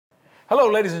Hello,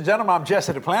 ladies and gentlemen. I'm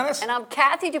Jesse Duplantis. And I'm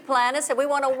Kathy Duplantis, and we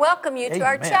want to welcome you to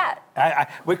our chat.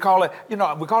 We call it,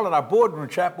 we call it our boardroom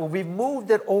chat, but we've moved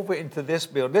it over into this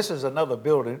building. This is another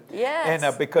building. Yes.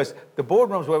 And because the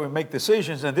boardroom's where we make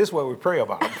decisions, and this is where we pray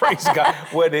about them. Praise God,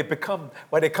 where they come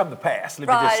to pass. Let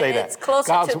me just say that. It's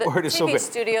closer God's to the word is so TV good.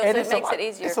 studio, And so it makes it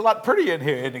easier. It's a lot prettier in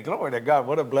here, isn't it? Glory to God.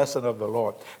 What a blessing of the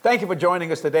Lord. Thank you for joining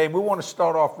us today. And we want to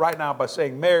start off right now by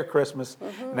saying Merry Christmas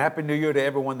and Happy New Year to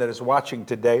everyone that is watching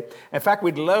today. In fact,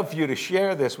 we'd love for you to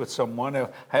share this with someone,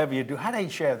 or however you do. How do you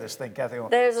share this thing, Kathy,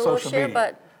 on There's a social little share media?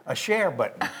 button. A share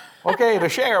button. Okay, the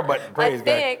share button. Praise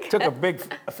think. God. Took a big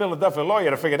Philadelphia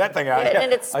lawyer to figure that thing out.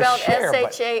 And it's spelled share button.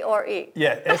 S-H-A-R-E.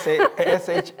 Yeah,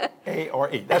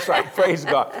 S-H-A-R-E. That's right. Praise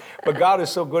God. But God is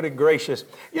so good and gracious.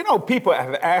 You know, people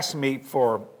have asked me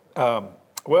for,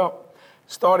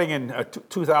 starting in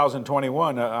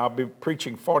 2021, I'll be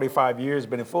preaching 45 years,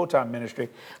 been in full-time ministry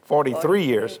 43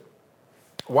 years.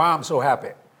 Why I'm so happy?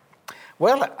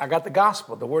 Well, I got the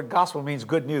gospel. The word gospel means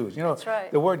good news. You know, That's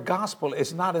right. The word gospel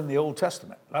is not in the Old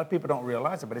Testament. A lot of people don't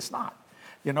realize it, but it's not.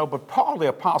 You know, but Paul the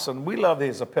apostle, and we love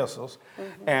his epistles,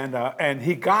 and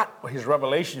he got his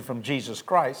revelation from Jesus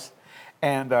Christ,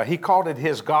 and he called it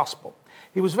his gospel.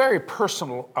 He was very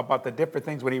personal about the different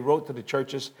things when he wrote to the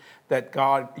churches that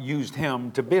God used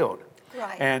him to build.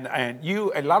 Right. And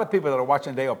a lot of people that are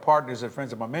watching today are partners and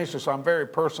friends of my ministry, so I'm very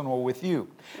personal with you.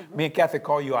 Me and Kathy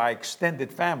call you our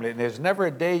extended family, and there's never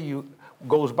a day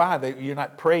goes by that you're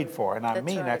not prayed for, and I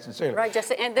mean that sincerely. Right,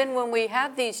 Jesse. And then when we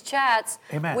have these chats,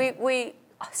 Amen. we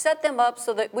set them up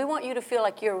so that we want you to feel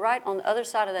like you're right on the other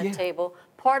side of that table,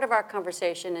 part of our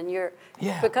conversation, and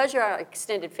because you're our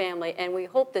extended family, and we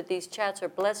hope that these chats are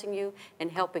blessing you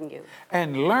and helping you.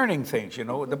 And learning things, you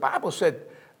know. The Bible said,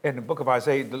 in the book of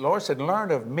Isaiah, the Lord said, learn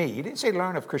of me. He didn't say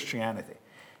learn of Christianity.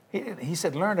 He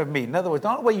said, learn of me. In other words, the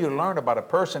only way you learn about a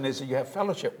person is that you have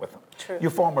fellowship with them. True.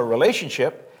 You form a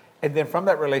relationship, and then from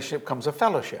that relationship comes a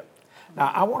fellowship.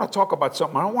 Now, I want to talk about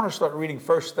something. I want to start reading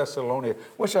 1 Thessalonians,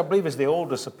 which I believe is the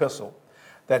oldest epistle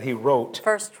that he wrote.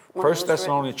 First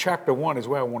Thessalonians chapter 1 is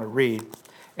where I want to read.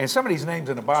 And some of these names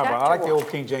in the Bible, I like the old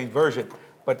King James Version,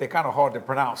 but they're kind of hard to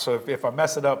pronounce. So if I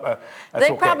mess it up, that's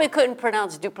They okay. probably couldn't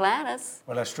pronounce Duplantis.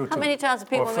 Well, that's true, too. How many times have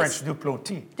people Or French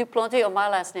Duplantis. Duplantis, or my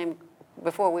last name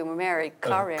before we were married,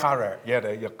 Carrère. Carrère, yeah,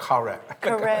 Carrère.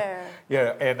 Carrère.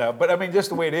 Yeah, and but I mean, just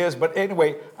the way it is. But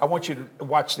anyway, I want you to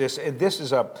watch this. And this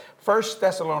is 1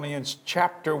 Thessalonians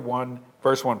chapter 1,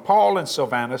 verse 1. Paul and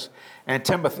Silvanus and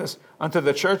Timothy unto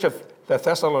the church of the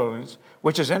Thessalonians,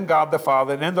 which is in God the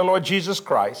Father and in the Lord Jesus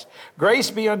Christ.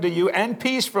 Grace be unto you and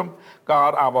peace from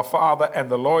God our Father and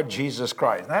the Lord Jesus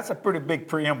Christ. Now, that's a pretty big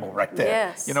preamble right there.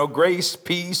 Yes. You know, grace,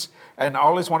 peace, and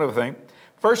all this wonderful thing.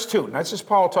 Verse 2, now this is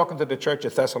Paul talking to the church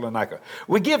of Thessalonica.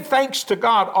 We give thanks to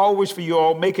God always for you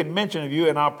all, making mention of you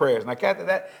in our prayers. Now, Kathy,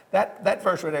 that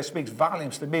verse right there speaks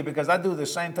volumes to me, because I do the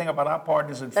same thing about our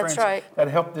partners and friends that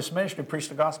help this ministry preach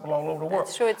the gospel all over the world.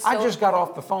 That's true. I just got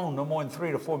off the phone no more than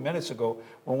 3 to 4 minutes ago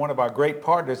with one of our great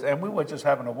partners, and we were just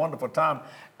having a wonderful time.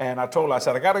 And I told her, I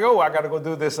said, I got to go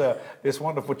do this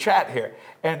wonderful chat here.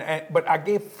 But I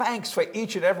gave thanks for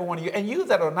each and every one of you. And you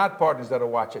that are not partners that are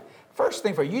watching, first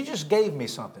thing you just gave me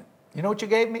something. You know what you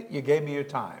gave me? You gave me your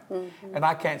time. And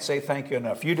I can't say thank you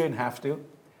enough. You didn't have to,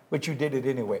 but you did it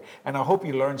anyway. And I hope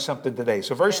you learned something today.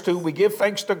 So verse 2, we give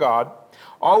thanks to God,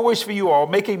 always for you all,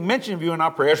 making mention of you in our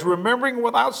prayers, remembering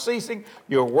without ceasing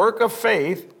your work of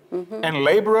faith and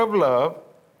labor of love,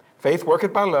 faith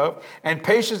worketh by love, and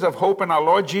patience of hope in our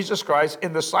Lord Jesus Christ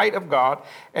in the sight of God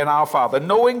and our Father.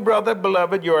 Knowing, brother,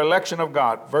 beloved, your election of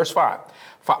God. Verse 5,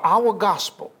 for our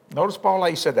gospel, notice Paul,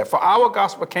 he said that, for our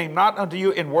gospel came not unto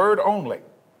you in word only,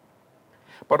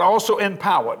 but also in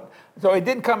power. So it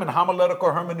didn't come in homiletical,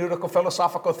 hermeneutical,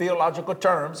 philosophical, theological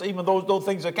terms, even though those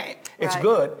things that came. It's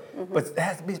good, but it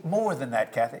has to be more than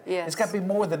that, Kathy. Yes. It's got to be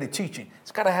more than the teaching.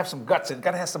 It's got to have some guts. It's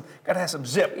got to have some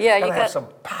zip. Yeah, got to have some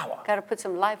power. Got to put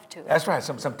some life to it. That's right,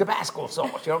 some Tabasco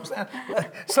sauce, you know what I'm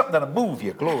saying? Something that'll move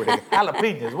you, glory to God.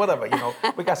 Jalapenos, whatever, you know.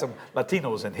 We got some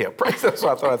Latinos in here. Praise God, so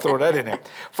I thought I'd throw that in there.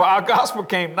 For our gospel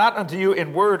came not unto you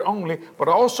in word only, but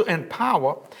also in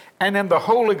power and in the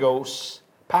Holy Ghost,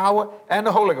 power and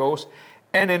the Holy Ghost,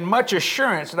 and in much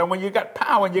assurance. Now, when you got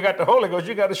power and you got the Holy Ghost,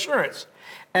 you got assurance.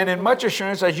 And in much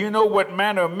assurance, as you know what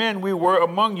manner of men we were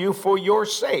among you for your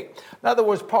sake. In other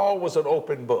words, Paul was an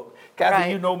open book.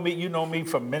 Kathy, you know me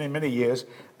for many, many years.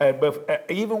 But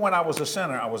even when I was a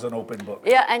sinner, I was an open book.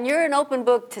 Yeah, and you're an open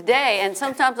book today, and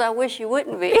sometimes I wish you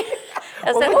wouldn't be.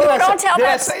 I said, oh, don't tell did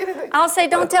I that. say anything? I'll say,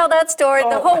 don't tell that story.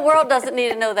 The whole world doesn't need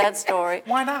to know that story.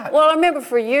 Why not? Well, I remember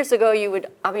for years ago,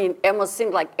 it almost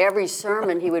seemed like every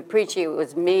sermon he would preach, it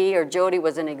was me or Jody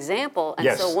was an example.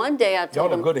 And so one day I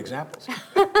told him. Y'all are good examples.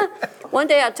 One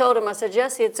day I told him, I said,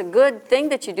 Jesse, it's a good thing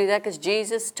that you do that because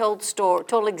Jesus told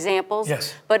examples.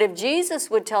 Yes. But if Jesus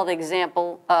would tell the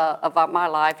example of my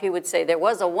life, he would say, there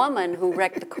was a woman who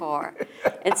wrecked a car.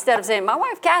 Instead of saying, my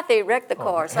wife Kathy wrecked the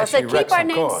car. So I said, keep our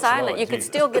name silent. Lord you could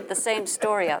still get the same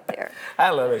story out there. I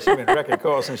love it. She's been wrecking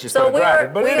cars since she So started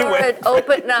driving. But anyway. we were at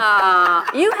open.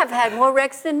 You have had more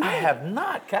wrecks than me. I have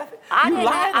not, Kathy. I You didn't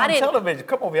lied ha- I on didn't- television.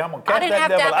 Come over here. I'm going to I catch didn't that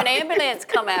have to devil have an out. ambulance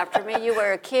come after me. You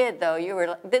were a kid, though.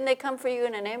 Didn't they come for you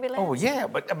in an ambulance? Oh, yeah,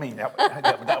 but I mean, that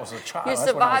was a child. You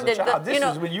That's when I was survived a it. child. This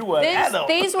is when you were an adult.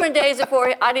 These were days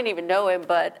before, I didn't even know him,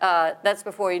 but that's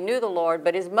before he knew the Lord.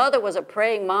 But his mother was a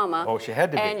praying mama. Oh, she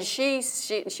had to be. And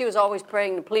she was always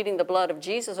praying and pleading the blood of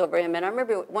Jesus over him. And I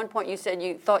remember at one point you said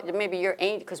you thought that maybe your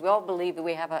angel, because we all believe that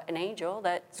we have an angel.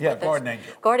 Guardian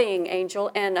angel. Guardian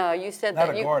angel. And you said Not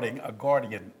that a guardian, a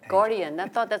guardian. Angel. Guardian. I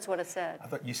thought that's what I said. I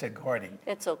thought you said guarding.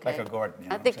 It's okay. Like a garden.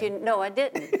 I think you, no, I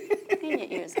didn't. Clean your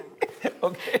ears out.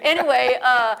 Okay. Anyway,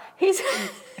 he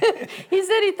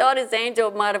said he thought his angel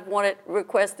might have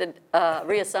requested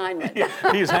reassignment.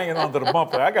 Yeah, he's hanging on to the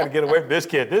bumper. I got to get away from this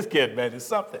kid. This kid, man, is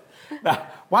something. Now,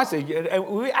 watch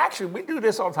it. We do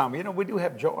this all the time. You know, we do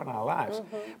have joy in our lives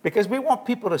because we want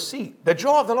people to see the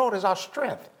joy of the Lord is our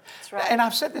strength. That's right. And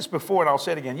I've said this before, and I'll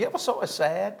say it again. You ever saw us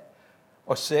sad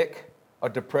or sick or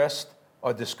depressed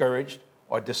or discouraged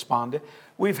or despondent?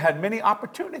 We've had many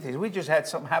opportunities. We just had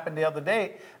something happen the other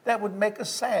day that would make us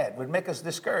sad, would make us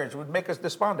discouraged, would make us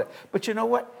despondent. But you know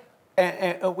what?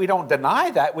 And we don't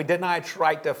deny that. We deny it's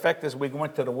right to affect us. We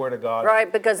went to the Word of God.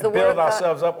 Right, because the Word build of God.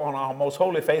 ourselves up on our most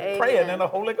holy faith, Amen. praying in the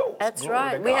Holy Ghost. That's Glory to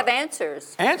right. We God. have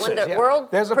answers. Answers, When the yeah. world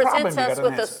There's a problem, presents you us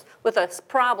got an answer. with a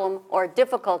problem or a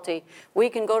difficulty, we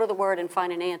can go to the Word and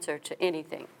find an answer to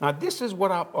anything. Now, this is what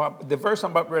the verse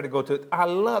I'm about ready to go to. I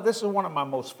love, this is one of my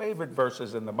most favorite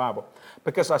verses in the Bible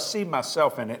because I see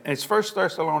myself in it. It's 1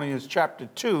 Thessalonians chapter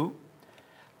 2.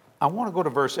 I want to go to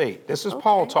verse 8. This is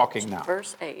Paul talking now.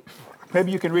 Verse 8.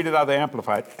 Maybe you can read it out of the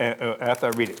Amplified after I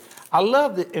read it. I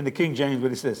love it in the King James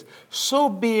when it says, so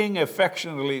being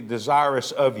affectionately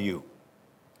desirous of you,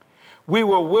 we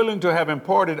were willing to have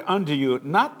imparted unto you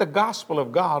not the gospel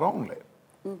of God only,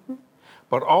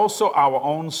 but also our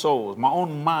own souls, my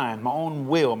own mind, my own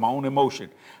will, my own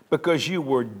emotion, because you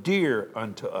were dear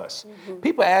unto us.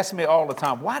 People ask me all the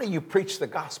time, why do you preach the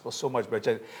gospel so much?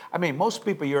 I mean, most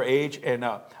people your age and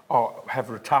have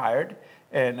retired.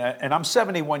 And I'm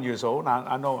 71 years old.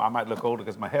 I know I might look older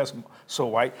because my hair's so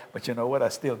white, but you know what? I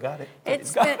still got it.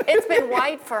 It's been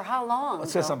white for how long?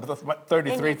 Since I'm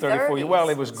 33, In your 34 years. Well,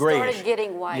 it was grayish. Started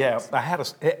getting white. Yeah,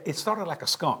 it started like a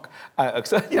skunk. I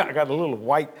got a little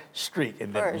white streak,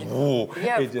 and then whoa,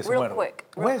 Yeah, it just real went. quick.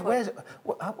 Where's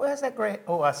that gray?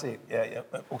 Oh, I see it. Yeah.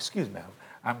 Oh, excuse me.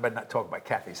 I better not talk about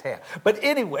Kathy's hair. But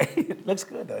anyway, it looks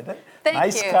good, doesn't it?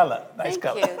 Nice color. Thank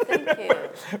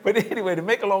you. But anyway, to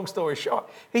make a long story short,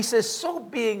 he says, so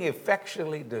being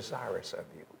effectually desirous of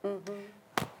you.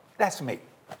 That's me.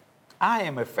 I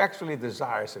am effectually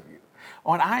desirous of you.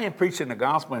 When I am preaching the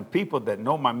gospel and people that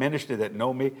know my ministry, that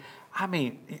know me, I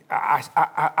mean,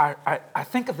 I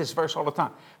think of this verse all the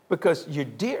time because you're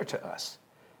dear to us.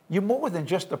 You're more than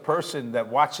just a person that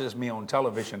watches me on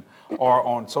television or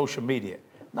on social media.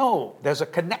 No, there's a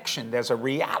connection. There's a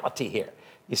reality here.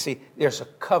 You see, there's a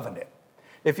covenant.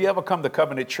 If you ever come to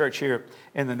Covenant Church here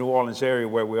in the New Orleans area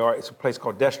where we are, it's a place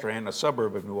called Destrehan, a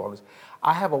suburb of New Orleans.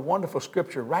 I have a wonderful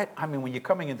scripture when you're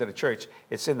coming into the church,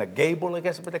 it's in the gable, I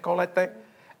guess is what they call that thing.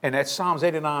 And that's Psalms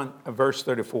 89, verse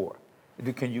 34.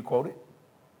 Can you quote it?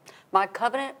 My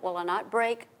covenant will I not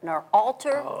break, nor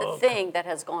alter the thing that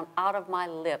has gone out of my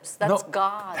lips. That's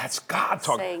God. That's God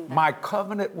talking. My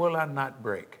covenant will I not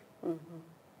break.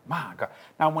 My God.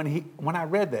 Now, when I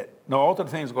read that, no alter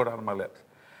the things that go out of my lips,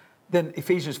 then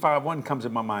Ephesians 5:1 comes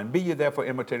in my mind. Be ye therefore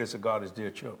imitators of God as dear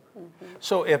children.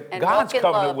 So if God's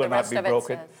covenant will not be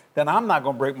broken, then I'm not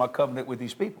going to break my covenant with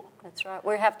these people. That's right.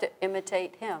 We have to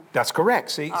imitate him. That's correct.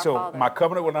 See, so Father. My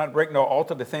covenant will not break nor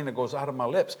alter the thing that goes out of my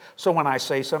lips. So when I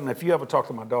say something, if you ever talk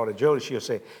to my daughter Jody, she'll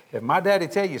say, if my daddy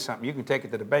tell you something, you can take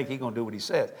it to the bank. He's going to do what he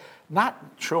says. Not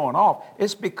showing off.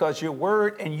 It's because your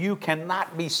word and you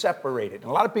cannot be separated. And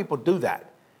a lot of people do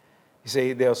that. You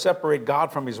see, they'll separate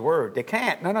God from his word. They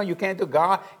can't. No, you can't do.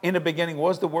 God, in the beginning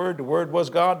was the Word was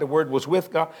God, the Word was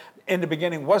with God, in the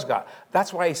beginning was God.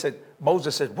 That's why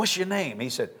Moses said, what's your name? He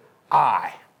said,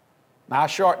 I. Now I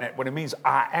shorten it when it means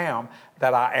I am,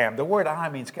 that I am. The word I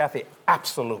means, Kathy,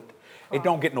 absolute. It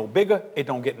don't get no bigger. It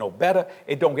don't get no better.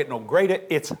 It don't get no greater.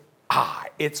 It's I.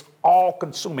 It's all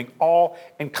consuming, all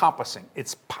encompassing.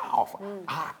 It's powerful.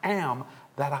 I am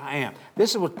that I am.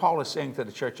 This is what Paul is saying to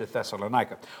the church at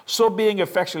Thessalonica. So being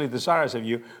affectionately desirous of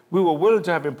you, we were willing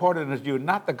to have imparted unto you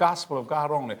not the gospel of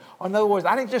God only. Or in other words,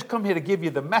 I didn't just come here to give you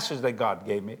the message that God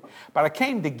gave me, but I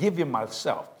came to give you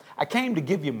myself. I came to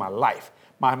give you my life,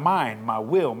 my mind, my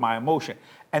will, my emotion.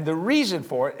 And the reason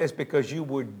for it is because you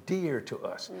were dear to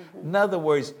us. In other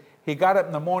words, he got up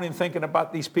in the morning thinking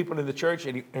about these people in the church,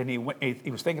 and he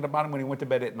was thinking about them when he went to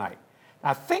bed at night.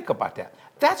 Now think about that.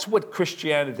 That's what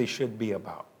Christianity should be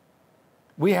about.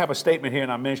 We have a statement here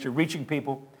in our ministry, reaching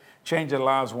people, changing their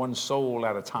lives one soul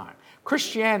at a time.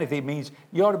 Christianity means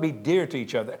you ought to be dear to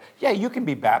each other. Yeah, you can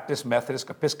be Baptist,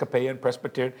 Methodist, Episcopalian,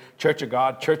 Presbyterian, Church of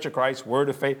God, Church of Christ, Word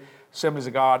of Faith, Assemblies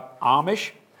of God, Amish,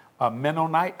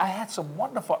 Mennonite. I had some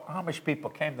wonderful Amish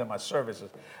people came to my services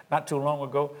not too long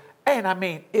ago. And I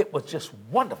mean, it was just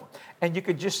wonderful. And you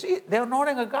could just see it. The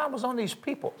anointing of God was on these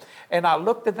people. And I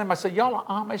looked at them, I said, y'all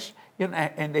are Amish? You know,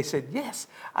 and they said, yes.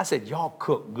 I said, y'all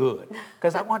cook good.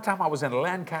 Because at one time I was in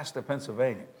Lancaster,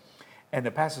 Pennsylvania. And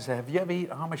the pastor said, have you ever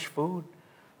eaten Amish food?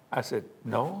 I said,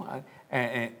 no.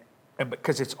 And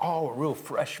because it's all real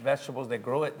fresh vegetables. They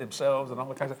grow it themselves and all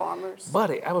that kind of stuff. Farmers. But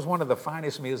that was one of the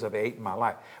finest meals I've ate in my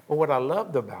life. But what I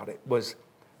loved about it was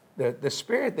the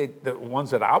spirit, the ones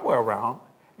that I were around,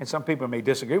 and some people may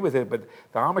disagree with it, but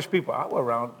the Amish people I were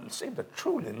around seemed to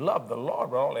truly love the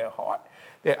Lord with all their heart.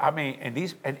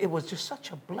 And it was just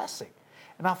such a blessing.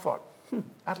 And I thought,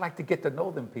 I'd like to get to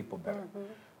know them people better.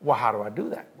 Well, how do I do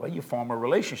that? Well, you form a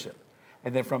relationship.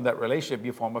 And then from that relationship,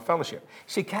 you form a fellowship.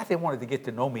 See, Kathy wanted to get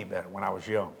to know me better when I was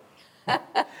young.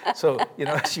 So,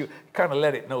 she kind of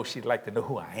let it know she'd like to know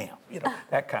who I am,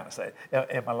 that kind of stuff.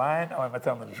 Am I lying or am I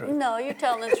telling the truth? No, you're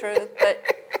telling the truth, but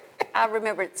I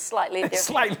remember it slightly different.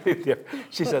 Slightly different.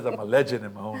 She says I'm a legend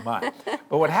in my own mind.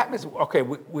 But what happened is, okay,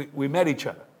 we met each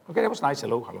other. Okay, that was nice.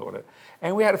 Hello, hello.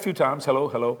 And we had a few times, hello,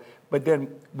 hello. But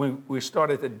then when we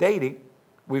started the dating,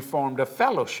 we formed a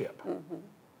fellowship.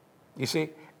 You see?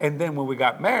 And then when we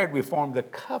got married, we formed a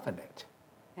covenant.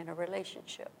 And a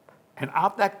relationship. And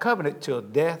out that covenant, till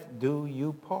death do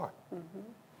you part.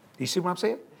 You see what I'm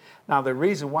saying? Now, the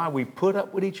reason why we put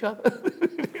up with each other,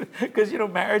 because,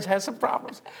 marriage has some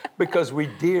problems, because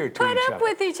we're dear to each other. Put up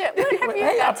with each other? What have you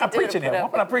Hey, got to I'm do preaching to put here.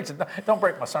 up I'm preaching. Don't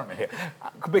break my sermon here.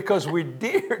 Because we're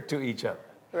dear to each other.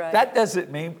 Right. That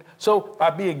doesn't mean, so by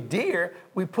being dear,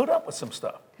 we put up with some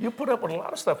stuff. You put up with a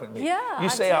lot of stuff with me. Yeah, You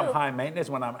say I'm do. high maintenance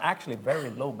when I'm actually very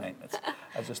low maintenance.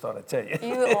 I just thought I'd tell you.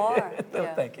 You are. No,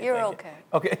 Yeah. thank you. You're thank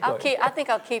okay. You. Okay. I think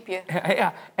I'll keep you.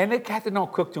 Yeah, and then Kathy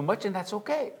don't cook too much, and that's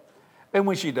okay. And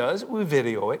when she does, we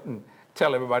video it and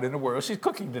tell everybody in the world she's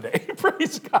cooking today.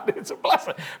 Praise God, it's a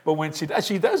blessing. But when she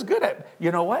does good at it.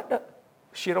 You know what?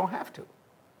 She don't have to.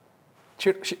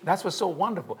 That's what's so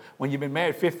wonderful. When you've been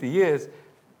married 50 years,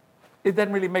 it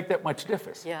doesn't really make that much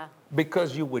difference. Yeah.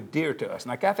 Because you were dear to us.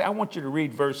 Now, Kathy, I want you to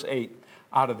read verse 8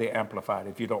 out of the Amplified,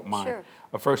 if you don't mind. Sure.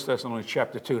 Of 1 Thessalonians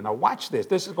chapter 2. Now, watch this.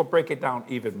 This is going to break it down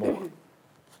even more.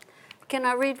 Can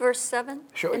I read verse 7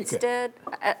 Sure, instead?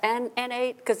 And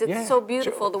 8? Because it's Yeah, so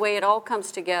beautiful, sure. the way it all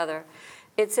comes together.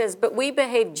 It says, but we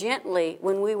behaved gently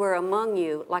when we were among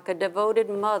you, like a devoted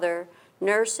mother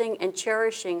nursing and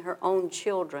cherishing her own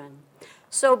children.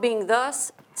 So being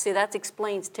thus, see, that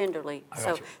explains tenderly.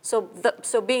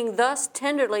 So being thus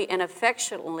tenderly and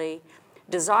affectionately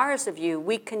desirous of you,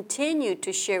 we continue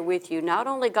to share with you not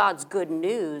only God's good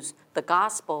news, the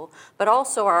gospel, but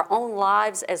also our own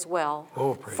lives as well.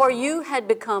 Oh, praise For the Lord. you had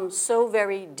become so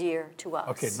very dear to us.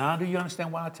 Okay, now do you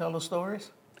understand why I tell those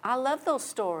stories? I love those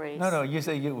stories. No, you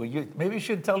say maybe you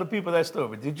shouldn't tell the people that story.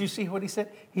 But did you see what he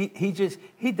said?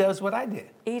 He does what I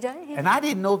did. He does. And I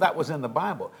didn't know that was in the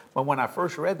Bible. But when I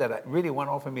first read that, it really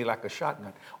went off of me like a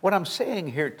shotgun. What I'm saying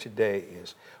here today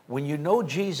is when you know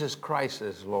Jesus Christ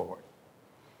as Lord,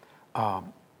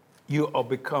 you will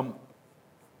become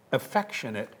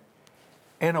affectionate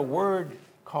in a word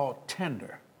called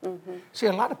tender. See,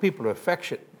 a lot of people are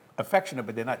affectionate,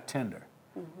 but they're not tender.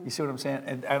 You see what I'm saying?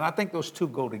 And I think those two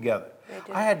go together.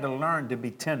 I had to learn to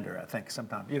be tender, I think,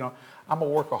 sometimes. I'm a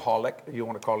workaholic, if you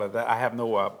want to call it that. I have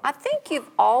no... I think you've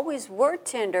always were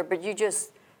tender, but you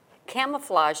just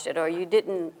camouflaged it or you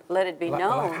didn't let it be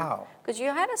known. Like how? Because you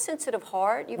had a sensitive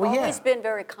heart. You've Well, yeah. always been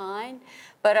very kind,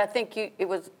 but I think it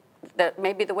was that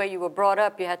maybe the way you were brought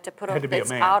up, you had to put up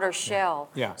this outer shell.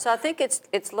 Yeah. So I think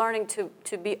it's learning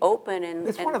to be open and.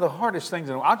 It's one of the hardest things,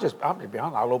 and I'll be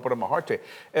honest, I'll open up my heart to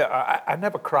you. I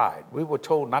never cried. We were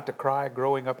told not to cry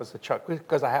growing up as a child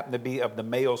because I happened to be of the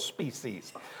male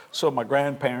species. So my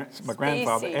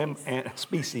grandfather and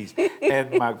species,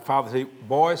 and my father said,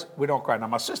 boys, we don't cry. Now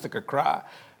my sister could cry.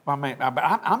 But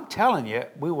I'm telling you,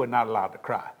 we were not allowed to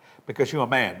cry. Because you're a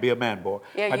man, be a man, boy.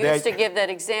 Yeah, you used to give that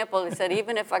example. He said,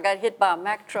 even if I got hit by a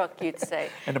Mack truck, you'd say.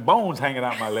 And the bones hanging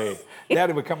out my leg.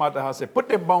 Daddy would come out the house and say, put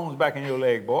them bones back in your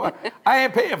leg, boy. I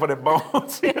ain't paying for them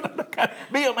bones. Be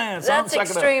a man, son. That's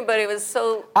extreme, but it was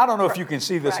so. I don't know if you can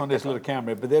see this on this little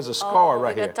camera, but there's a scar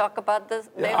right here. We're going to talk about this.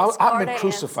 I've been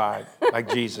crucified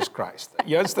like Jesus Christ.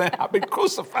 You understand? I've been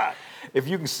crucified. If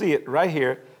you can see it right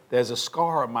here, there's a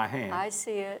scar on my hand. I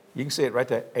see it. You can see it right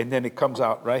there. And then it comes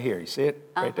out right here. You see it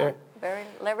right there? Very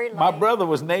light. My brother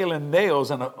was nailing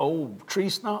nails in an old tree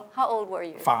stump. How old were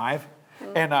you? 5.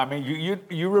 And I mean,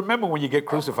 you remember when you get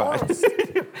crucified.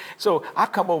 So I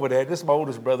come over there. This is my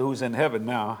oldest brother who's in heaven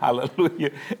now.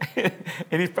 Hallelujah.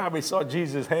 And he probably saw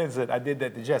Jesus' hands and said, I did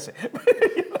that to Jesse.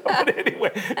 But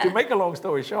anyway, to make a long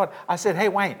story short, I said, hey,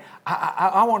 Wayne,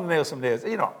 I want to nail some nails.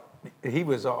 He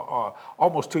was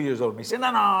almost 2 years older than me. He said, no,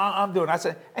 I'm doing it. I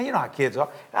said, and you know how kids are.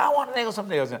 I want to nail some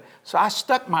nails in. So I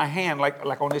stuck my hand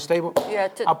like on this table. Yeah,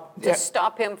 to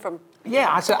stop him from.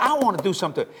 Yeah, I said, I want to do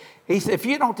something. He said, if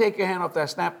you don't take your hand off that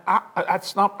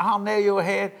stump, I'll nail your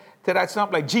head to that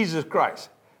stump like Jesus Christ.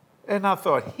 And I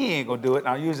thought, he ain't going to do it, and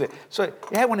I'll use it. So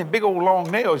he had one of them big old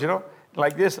long nails,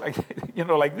 like this,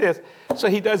 like this. So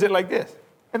he does it like this.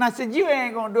 And I said, you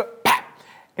ain't going to do it.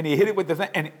 And he hit it with the thing.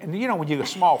 And when you're a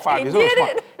small 5 years old,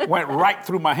 it went right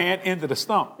through my hand into the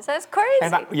stump. That's crazy.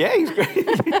 And he's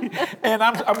crazy. And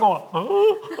I'm going,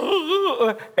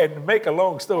 and to make a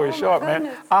long story short,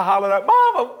 man, I hollered out,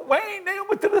 Mama, Wayne nailed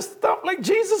me to the stump like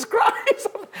Jesus Christ.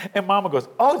 And Mama goes,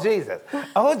 oh, Jesus.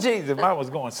 Mama was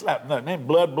going slap nothing. And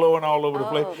blood blowing all over the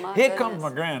place. Here comes my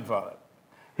grandfather.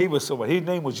 He was his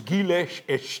name was Gilesh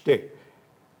Eshte.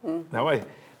 Now, wait,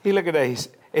 he look at that.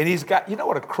 And he's got, you know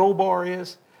what a crowbar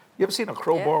is? You ever seen a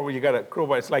crowbar where you got a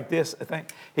crowbar? It's like this, I think.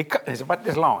 It's about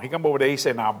this long. He come over there, he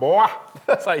said, now, boy.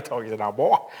 That's how he talks. He said, now,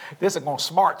 boy, this is going to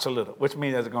smarts a little, which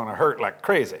means it's going to hurt like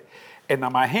crazy. And now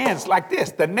my hand's like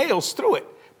this. The nail's through it.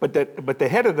 But the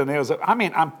head of the nails,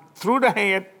 I'm through the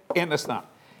hand in the stump.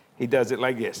 He does it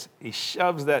like this. He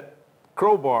shoves that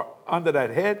crowbar under that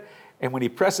head. And when he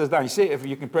presses down, you see, if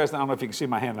you can press down, I don't know if you can see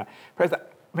my hand now. Press down.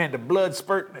 Man, the blood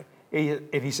spurting. And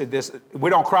he said this, we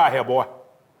don't cry here, boy.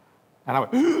 And I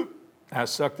went, I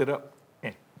sucked it up.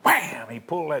 And wham, he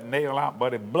pulled that nail out,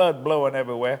 buddy, blood blowing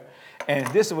everywhere. And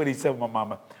this is what he said to my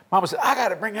mama. Mama said, I got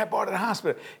to bring that boy to the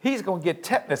hospital. He's going to get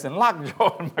tetanus and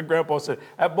lockjaw. And my grandpa said,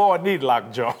 that boy need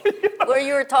lockjaw. Were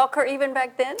you a talker even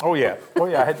back then? Oh, yeah.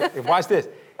 I had to, watch this.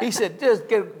 He said, just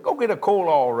go get a coal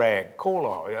oil rag. Coal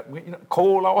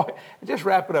oil. Just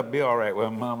wrap it up, be all right. Well,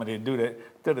 Mama didn't do that.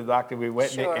 To the doctor, we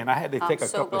went, and I had to take a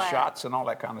couple of shots and all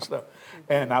that kind of stuff.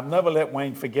 And I've never let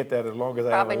Wayne forget that as long as I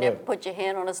ever lived. Probably never put your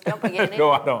hand on a stump again.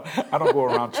 No, I don't. I don't go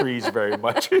around trees very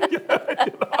much. You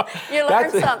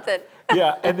learned something.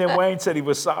 Yeah, and then Wayne said he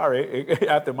was sorry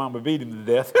after Mama beat him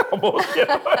to death. Almost.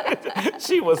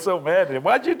 She was so mad at him.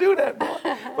 Why'd you do that, boy?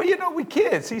 Well, we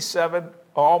kids. He's 7,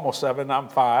 or almost 7. I'm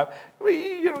 5.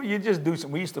 You just do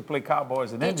some. We used to play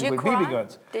cowboys and Indians with BB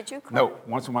guns. Did you cry? No.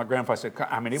 Once when my grandfather said, it was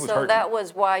hurting. So that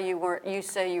was why you weren't. You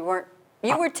say you weren't.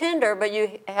 You were tender, but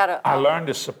you had a. I learned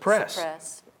to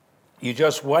suppress. You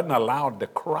just wasn't allowed to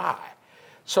cry.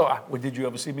 So, did you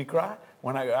ever see me cry?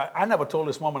 When I never told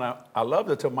this woman I loved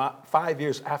her till 5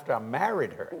 years after I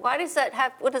married her. Why does that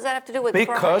have? What does that have to do with?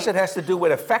 Because crying? it has to do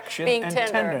with affection and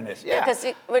tenderness. Yeah. Because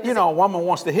a woman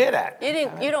wants to hear that.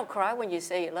 You don't cry when you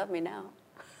say you love me now.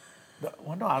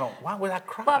 Well, no, I don't. Why would I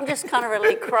cry? Well, I'm just kind of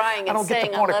really crying and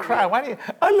saying I love you. I don't get the point of crying. Why do you?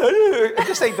 I love you. It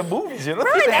just ain't the movies,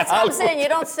 Right, that's what I'm saying. You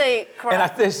don't say cry.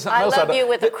 I love you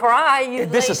with a cry.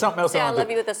 This is something else I love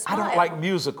you with a smile. I don't like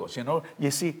musicals, You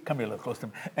see, come here a little close to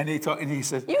me. And he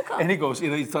says, and he goes,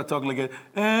 he starts talking like that.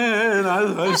 And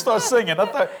I start singing. I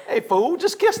thought, hey, fool,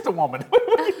 just kiss the woman.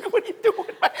 What are you doing?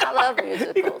 I love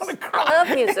musicals. I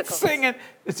love musicals. Singing.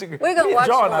 We're going to watch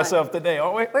enjoying ourselves today,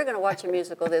 aren't we? We're going to watch a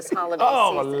musical this holiday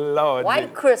season. Lord.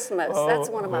 White Christmas. That's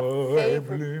one of my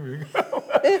favorites.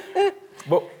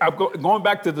 But going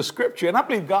back to the scripture, and I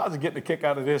believe God's getting a kick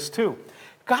out of this too.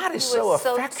 God is so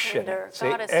affectionate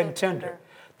and tender.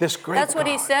 This great That's what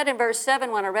God. he said in verse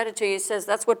 7 when I read it to you. He says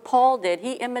that's what Paul did.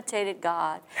 He imitated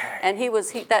God. And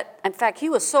in fact,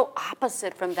 he was so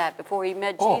opposite from that before he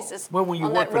met Jesus. Well, when you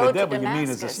on work that for the road to devil, you mean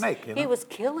Damascus. as a snake. You know? He was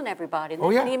killing everybody. And Oh,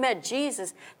 then yeah. when he met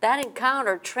Jesus, that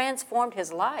encounter transformed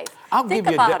his life. I'll Think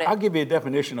give you about it. I'll give you a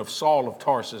definition of Saul of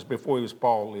Tarsus before he was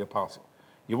Paul the Apostle.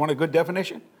 You want a good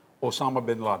definition? Osama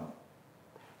bin Laden.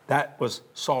 That was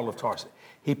Saul of Tarsus.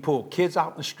 He pulled kids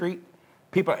out in the street,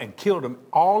 people, and killed them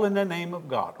all in the name of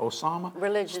God. Osama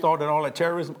Religion. started all that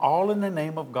terrorism, all in the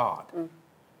name of God.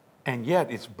 And yet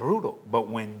it's brutal. But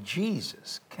when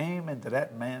Jesus came into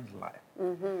that man's life,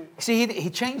 see, he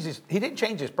didn't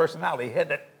change his personality. He had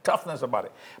that toughness about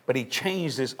it. But he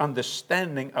changed his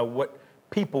understanding of what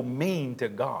people mean to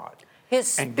God.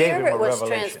 His and gave him spirit a was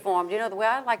revelation. transformed. You know, the way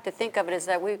I like to think of it is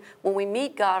that when we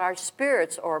meet God, our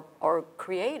spirits are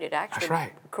created, actually. That's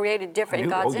right. Created different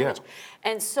in I knew- God's oh, image. yes.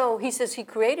 And so he says he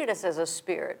created us as a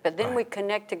spirit, but then Right. we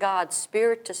connect to God,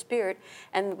 spirit to spirit,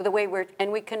 and the way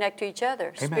we connect to each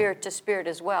other, Amen. spirit to spirit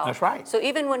as well. That's right. So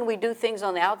even when we do things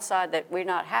on the outside that we're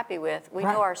not happy with, we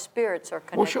Right. know our spirits are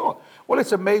connected. Well, sure. Well,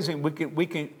 it's amazing. We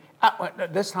can.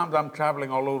 This times I'm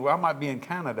traveling all over. I might be in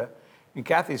Canada, and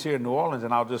Kathy's here in New Orleans,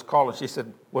 and I'll just call her. She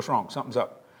said, "What's wrong? Something's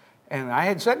up." And I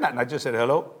hadn't said nothing. I just said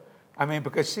hello. I mean,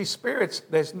 because see, spirits,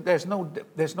 there's no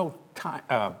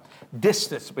time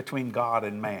distance between God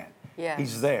and man. Yes.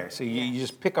 He's there. So you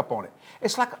just pick up on it.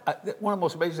 It's like one of the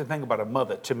most amazing things about a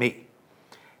mother to me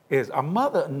is a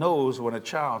mother knows when a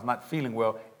child's not feeling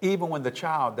well, even when the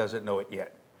child doesn't know it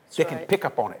yet. They can right. pick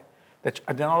up on it.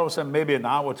 And then all of a sudden, maybe an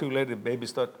hour or two later, the baby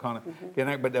starts kind of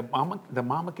getting out, but the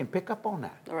mama can pick up on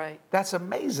that. Right. That's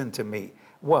amazing to me.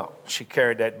 Well, she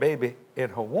carried that baby in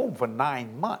her womb for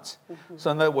 9 months. So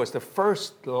in other words, the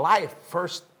first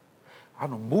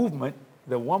movement,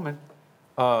 the woman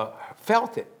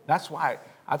felt it. That's why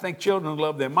I think children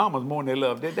love their mamas more than they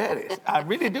love their daddies. I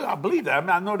really do. I believe that. I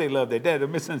mean, I know they love their dad. They're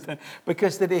misunderstanding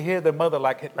because they hear the mother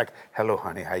like, "Hello,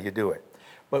 honey, how you doing?"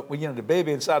 But when the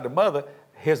baby inside the mother,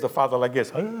 here's the father like this,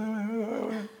 because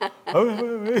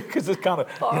it's kind of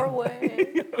Far away.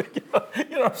 you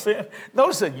know what I'm saying?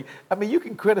 Notice that. You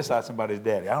can criticize somebody's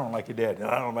daddy. I don't like your daddy.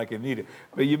 I don't like him either.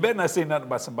 But you better not say nothing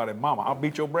about somebody's mama. I'll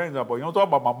beat your brains out, boy. You don't talk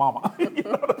about my mama. You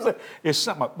know what I'm saying? It's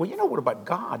something. Well, you know what about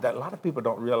God that a lot of people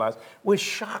don't realize, which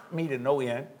shocked me to no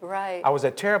end. Right. I was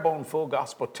at Terrebonne Full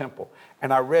Gospel Temple,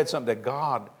 and I read something that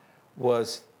God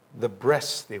was the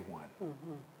breasty one.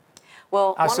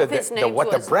 Well, I one said of his the names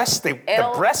what? was The breasty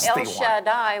El one.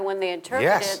 Shaddai. When they interpret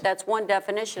Yes. it, that's one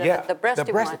definition Yeah, of it, the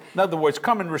breasty one. In other words,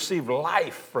 come and receive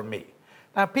life from me.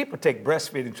 Now, people take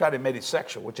breastfeeding and try to make it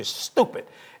sexual, which is stupid.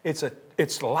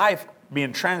 It's life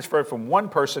being transferred from one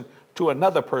person to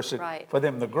another person Right. for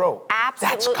them to grow. That's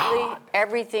Absolutely God.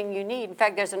 everything you need. In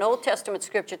fact, there's an Old Testament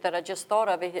scripture that I just thought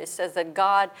of. It says that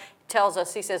God tells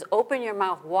us, he says, "Open your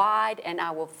mouth wide and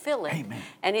I will fill it." Amen.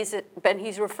 And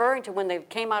he's referring to when they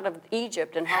came out of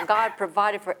Egypt and how God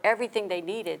provided for everything they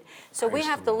needed. So we Praise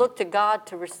have the to look to God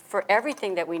for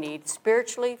everything that we need,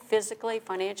 spiritually, physically,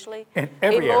 financially, In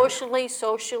every area. emotionally,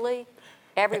 socially,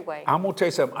 every way. I'm gonna tell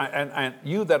you something, and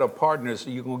you that are partners,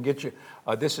 you're gonna get your.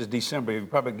 This is December. You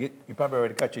probably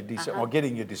already got your December or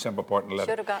getting your December partner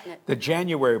letter. Should have gotten it. The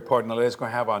January partner letter is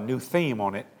gonna have our new theme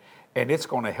on it, and it's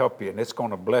gonna help you and it's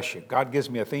gonna bless you. God gives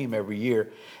me a theme every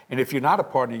year, and if you're not a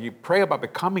partner, you pray about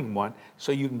becoming one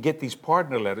so you can get these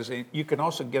partner letters. And you can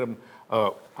also get them.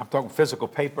 I'm talking physical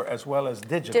paper as well as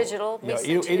digital. Digital, we Yeah, send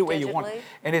you either way you want. digitally.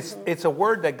 And it's a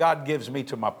word that God gives me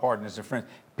to my partners and friends,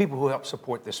 people who help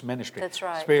support this ministry. That's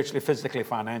right. Spiritually, physically,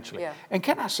 financially. Yeah. And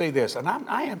can I say this? And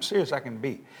I am serious. I can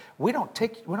be. We don't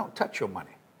touch your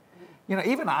money. You know,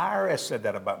 even the IRS said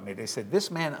that about me. They said this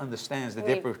man understands the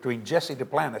difference between Jesse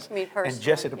Duplantis and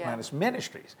Jesse Duplantis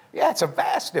Ministries. Yeah, it's a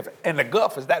vast difference, and the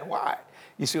gulf is that wide.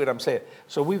 You see what I'm saying?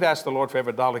 So we've asked the Lord for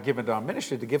every dollar given to our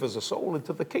ministry to give us a soul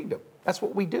into the kingdom. That's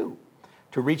what we do,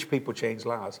 to reach people, change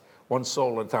lives, one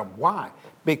soul at a time. Why?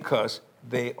 Because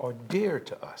they are dear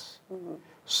to us.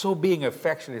 So being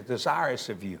affectionate, desirous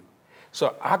of you.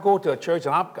 So I go to a church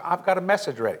and I've got a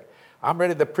message ready. I'm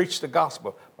ready to preach the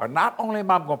gospel. But not only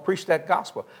am I going to preach that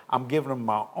gospel, I'm giving them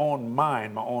my own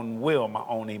mind, my own will, my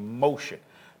own emotion.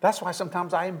 That's why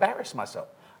sometimes I embarrass myself.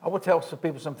 I would tell some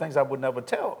people some things I would never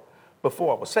tell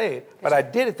before I was saved, but I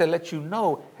did it to let you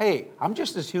know, hey, I'm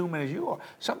just as human as you are.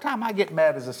 Sometimes I get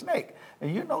mad as a snake,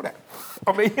 and you know that.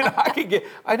 I mean, I can get,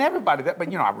 and everybody that,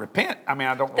 but I repent. I mean,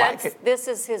 I don't like it. This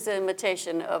is his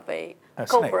imitation of a A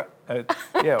cobra. snake.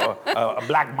 A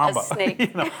black mamba. A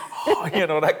snake.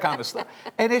 That kind of stuff.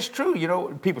 And it's true,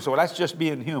 people say, well, that's just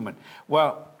being human.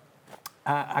 Well,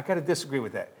 I got to disagree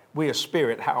with that. We are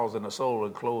spirit, housed in a soul,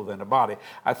 and clothed in a body.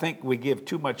 I think we give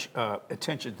too much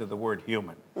attention to the word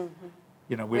human.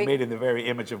 You know, we're made in the very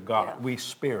image of God. Yeah. We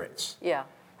spirits. Yeah.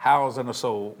 Housed in a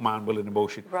soul, mind, will, and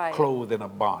emotion. Right. Clothed in a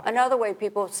body. Another way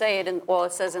people say it,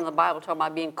 it says in the Bible, talking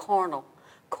about being carnal.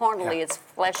 Carnally, it's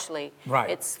fleshly. Right.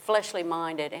 It's fleshly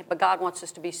minded. But God wants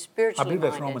us to be spiritually minded. I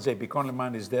believe that's Romans 8. Be carnally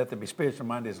minded is death, and be spiritually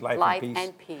minded is life and peace. Life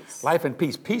and peace. Life and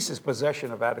peace. Peace is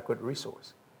possession of adequate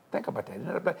resource. Think about that.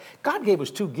 Isn't that. God gave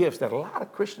us two gifts that a lot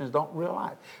of Christians don't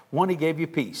realize. One, he gave you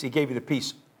peace. He gave you the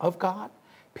peace of God,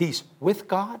 peace with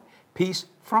God, peace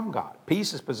from God.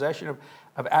 Peace is possession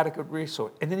of adequate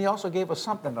resource. And then he also gave us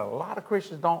something that a lot of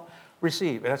Christians don't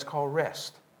receive, and that's called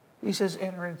rest. He says,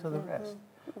 enter into the rest.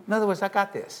 In other words, I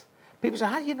got this. People say,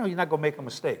 how do you know you're not going to make a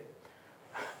mistake?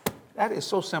 That is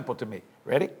so simple to me.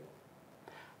 Ready?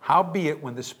 Howbeit,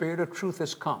 when the Spirit of truth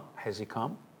has come, has he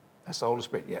come? That's the Holy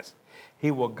Spirit, yes.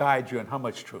 He will guide you in how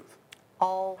much truth?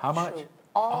 All How truth. much?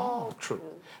 All truth.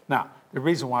 Now, the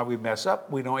reason why we mess up,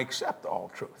 we don't accept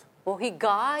all truth. Well, he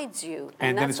guides you.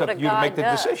 And then that's it's up what to you to guide make the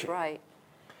does, decision. Right.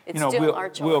 It's You know, still our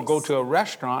choice. we'll go to a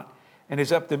restaurant, and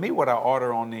it's up to me what I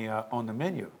order on the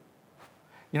menu.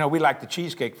 You know, we like the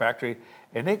Cheesecake Factory,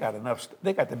 and they got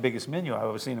the biggest menu I've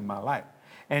ever seen in my life.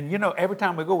 And you know, every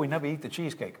time we go, we never eat the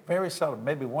cheesecake. Very seldom,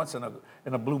 maybe once in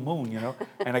a blue moon, you know.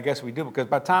 And I guess we do, because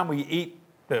by the time we eat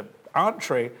the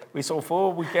entree, we so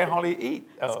full we can't hardly eat.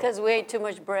 It's because we ate too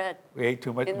much bread. We ate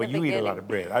too much, in but the you eat a beginning. lot of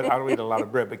bread. I don't eat a lot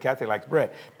of bread, but Kathy likes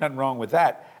bread. Nothing wrong with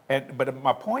that. But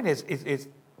my point is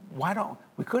why don't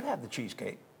we could have the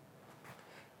cheesecake?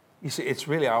 You see, it's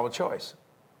really our choice.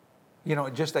 You know,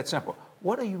 just that simple.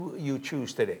 What do you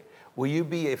choose today? Will you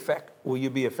be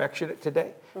affectionate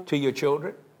today to your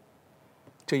children,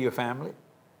 to your family,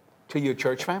 to your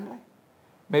church family?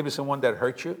 Maybe someone that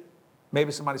hurt you.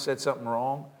 Maybe somebody said something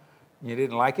wrong, and you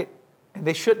didn't like it, and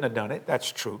they shouldn't have done it. That's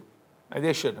true.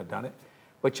 They shouldn't have done it.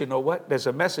 But you know what? There's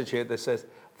a message here that says,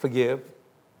 forgive.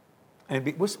 And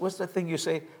what's the thing you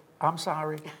say? I'm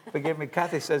sorry, forgive me.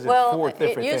 Kathy says it's four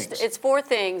different things. It's four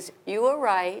things. You were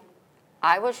right.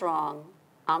 I was wrong.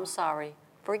 I'm sorry.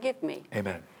 Forgive me.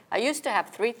 Amen. I used to have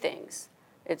three things.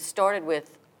 It started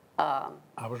with, I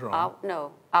was wrong.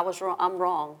 I was wrong. I'm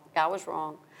wrong. I was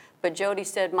wrong. But Jody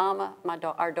said, Mama,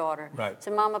 our daughter,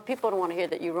 said, Mama, people don't want to hear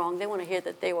that you're wrong. They want to hear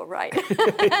that they were right.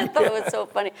 I thought it was so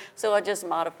funny. So I just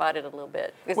modified it a little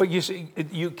bit. Well, you see,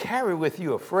 you carry with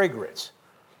you a fragrance.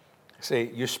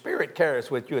 See, your spirit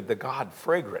carries with you the God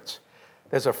fragrance.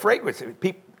 There's a fragrance.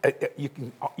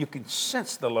 You can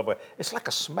sense the love. It's like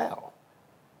a smell.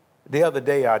 The other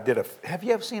day I did have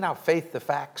you ever seen our Faith the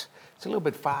Facts? It's a little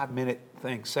bit 5-minute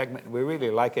segment. We really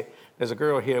like it. There's a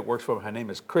girl here that works for me. Her name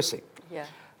is Chrissy. Yeah.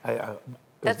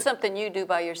 That's something you do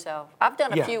by yourself. I've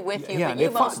done a few with you, but you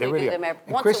they're fun. mostly Really do them and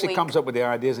once Chrissy a week. comes up with the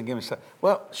ideas and gives me stuff.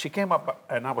 Well, she came up,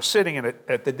 and I was sitting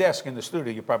at the desk in the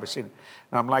studio. You've probably seen it.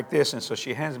 And I'm like this, and so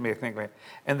she hands me a thing,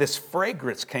 and this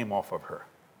fragrance came off of her.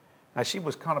 Now, she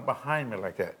was kind of behind me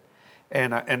like that.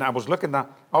 And I was looking down.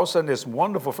 All of a sudden, this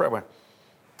wonderful fragrance.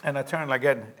 And I turned like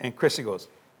that, and Chrissy goes,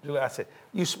 Julie, I said,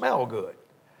 you smell good.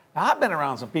 Now, I've been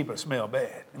around some people that smell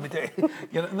bad. Let me tell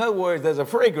you. In other words, there's a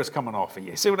fragrance coming off of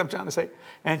you. See what I'm trying to say?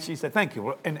 And she said, thank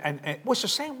you. And it's the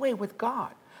same way with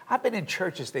God. I've been in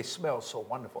churches, they smell so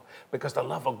wonderful because the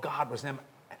love of God was in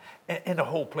the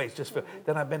whole place.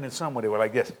 Then I've been in some where they were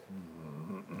like this.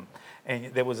 And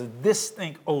there was a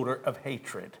distinct odor of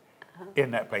hatred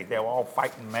in that place. They were all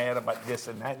fighting mad about this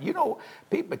and that. You know,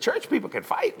 church people can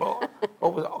fight, boy,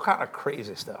 over all kind of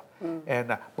crazy stuff.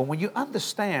 But when you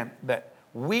understand that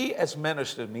we as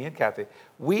ministers, me and Kathy,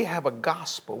 we have a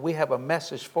gospel. We have a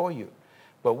message for you.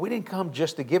 But we didn't come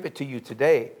just to give it to you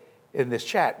today in this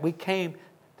chat. We came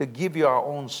to give you our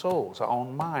own souls, our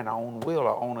own mind, our own will,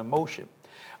 our own emotion.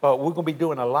 We're going to be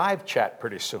doing a live chat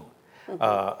pretty soon,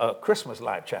 a Christmas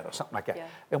live chat or something like that. Yeah.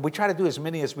 And we try to do as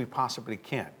many as we possibly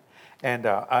can. And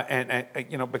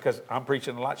you know, because I'm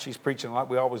preaching a lot, she's preaching a lot,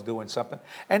 we're always doing something.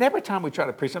 And every time we try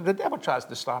to preach something, the devil tries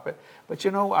to stop it. But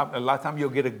you know, a lot of times you'll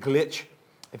get a glitch.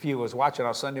 If you was watching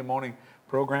our Sunday morning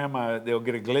program, they'll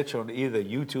get a glitch on either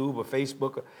YouTube or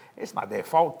Facebook. It's not their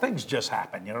fault. Things just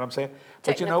happen, you know what I'm saying?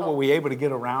 Technical. But you know, but we're able to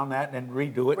get around that and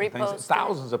redo it. And things.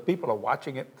 Thousands of people are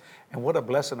watching it. And what a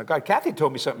blessing of God. Kathy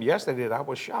told me something yesterday that I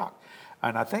was shocked.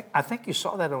 And I think you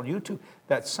saw that on YouTube,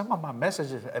 that some of my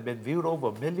messages have been viewed over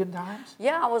 1 million times.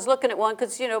 Yeah, I was looking at one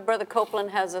because, you know, Brother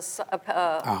Copeland has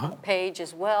a page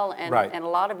as well. And, and a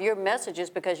lot of your messages,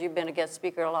 because you've been a guest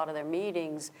speaker at a lot of their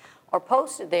meetings, are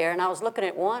posted there. And I was looking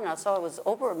at one, and I saw it was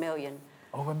over 1 million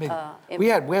Over a million. We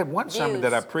had one sermon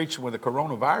that I views. preached when the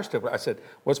coronavirus took place. I said,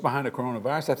 "What's behind the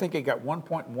coronavirus?" I think it got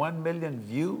 1.1 million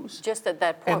views. Just at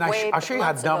that point, And I'll show you how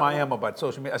months dumb ago. I am about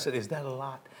social media. I said, "Is that a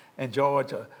lot?" And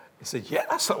George, he said, "Yeah,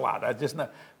 that's a lot." I just know.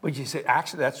 But you said,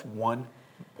 actually, that's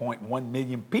 1.1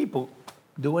 million people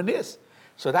doing this.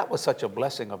 So that was such a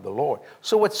blessing of the Lord.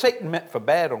 So what Satan meant for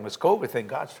bad on this COVID thing,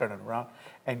 God's turning around,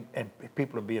 and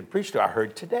people are being preached to. I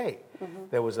heard today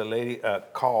there was a lady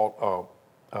called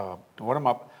one of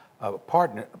my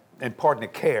partner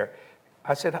care.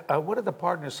 I said, "What are the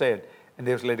partners saying?" And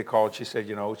there's a lady called. She said,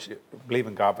 she believe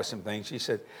in God for some things. She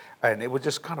said, and it was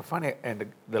just kind of funny.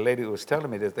 And the lady was telling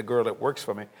me that the girl that works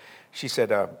for me, she said,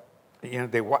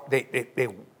 they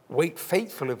wait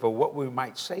faithfully for what we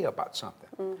might say about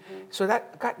something. So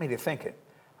that got me to thinking,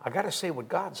 I got to say what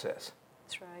God says.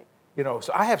 That's right.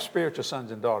 So I have spiritual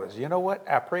sons and daughters. You know what?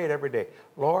 I pray it every day.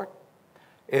 Lord,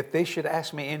 if they should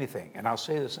ask me anything, and I'll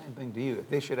say the same thing to you, if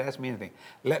they should ask me anything,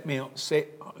 let me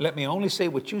only say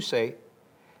what you say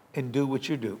and do what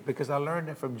you do, because I learned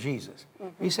it from Jesus.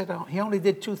 He said he only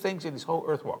did two things in his whole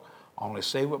earth walk. I only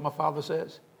say what my Father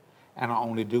says, and I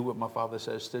only do what my Father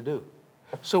says to do.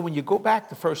 So when you go back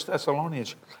to 1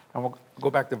 Thessalonians, and we'll go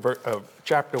back to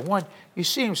chapter 1, you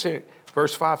see him say,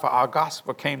 verse 5, "For our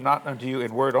gospel came not unto you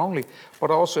in word only, but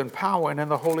also in power and in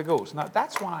the Holy Ghost." Now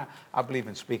that's why I believe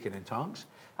in speaking in tongues.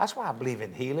 That's why I believe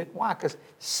in healing. Why? Because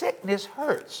sickness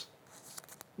hurts.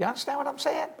 You understand what I'm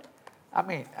saying? I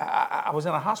mean, I was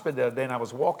in a hospital the other day, and I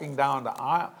was walking down the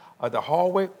aisle, the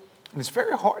hallway, and it's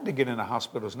very hard to get into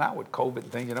hospitals now with COVID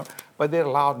and things, but they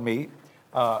allowed me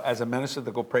as a minister to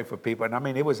go pray for people. And I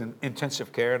mean, it was in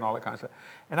intensive care and all that kind of stuff.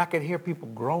 And I could hear people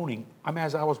groaning. I mean,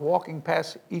 as I was walking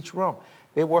past each room,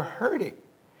 they were hurting.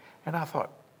 And I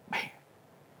thought, man,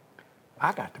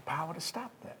 I got the power to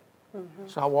stop that.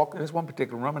 So I walked in this one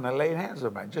particular room, and I laid hands on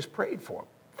him and just prayed for him.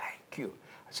 Thank you.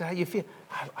 I said, "How you feel?"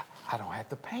 I don't have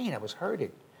the pain. I was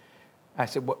hurting. I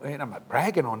said, "Well," and I'm not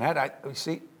bragging on that. You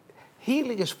see,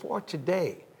 healing is for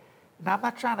today. Now, I'm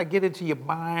not trying to get into your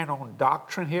mind on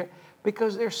doctrine here,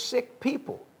 because there's sick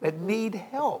people that need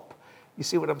help. You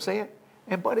see what I'm saying?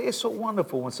 But it's so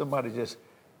wonderful when somebody just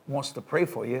wants to pray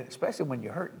for you, especially when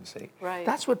you're hurting, see? Right.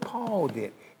 That's what Paul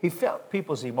did. He felt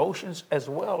people's emotions as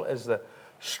well as the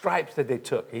stripes that they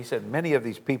took. He said many of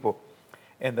these people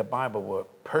in the Bible were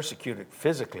persecuted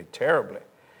physically terribly,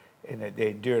 and they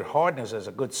endured hardness as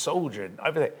a good soldier and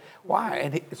everything. Why?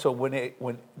 And so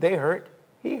when they hurt,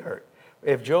 he hurt.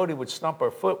 If Jody would stump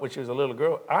her foot when she was a little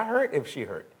girl, I hurt if she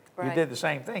hurt. Right. You did the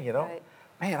same thing, Right.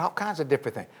 Man, all kinds of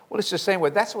different things. Well, it's the same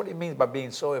way. That's what it means by being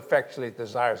so effectually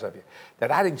desirous of you. That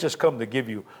I didn't just come to give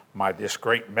you this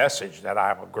great message that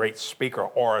I'm a great speaker,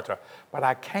 orator, but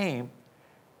I came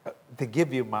to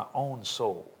give you my own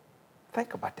soul.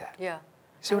 Think about that. Yeah.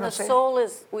 See what And I'm the saying?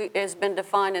 soul has been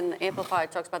defined in the Amplified.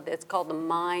 It talks about it's called the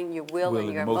mind, your will,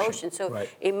 and your emotion. So Right.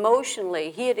 emotionally,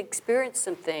 he had experienced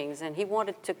some things, and he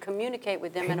wanted to communicate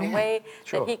with them in a Amen. way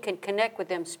Sure. that he can connect with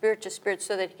them spirit to spirit,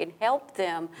 so that he can help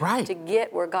them Right. to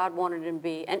get where God wanted them to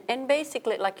be. And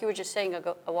basically, like you were just saying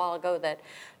a while ago, that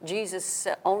Jesus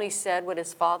only said what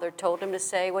his Father told him to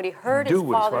say, what he heard his Do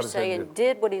what his Father Father said say, to and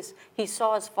did what he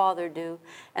saw his Father do.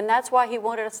 And that's why he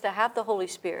wanted us to have the Holy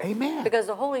Spirit. Amen. Because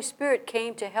the Holy Spirit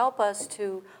came to help us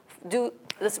to do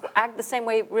this, act the same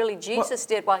way really Jesus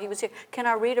did while he was here. Can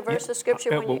I read a verse of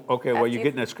scripture? Okay, well, you're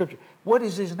getting that scripture. What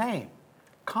is his name?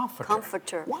 Comforter.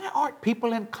 Comforter. Why aren't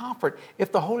people in comfort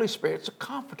if the Holy Spirit's a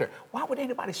comforter? Why would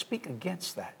anybody speak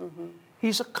against that?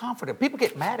 He's a comforter. People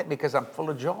get mad at me because I'm full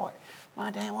of joy.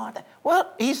 Why do they want that?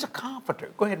 Well, he's a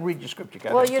comforter. Go ahead and read your scripture,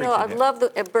 guys. Well, I love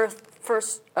the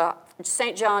first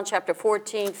St. John chapter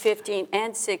 14, 15,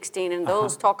 and 16, and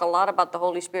those talk a lot about the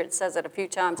Holy Spirit. It says it a few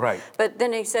times. Right. But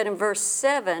then he said in verse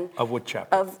 7 Of what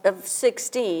chapter? of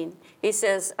 16, he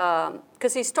says,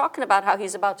 because he's talking about how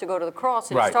he's about to go to the cross,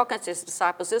 and Right. he's talking to his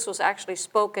disciples. This was actually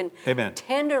spoken Amen.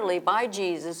 tenderly by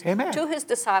Jesus Amen. to his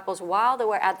disciples while they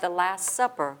were at the Last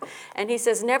Supper. And he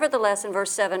says, "Nevertheless," in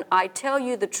verse 7, "I tell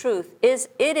you the truth,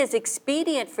 it is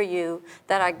expedient for you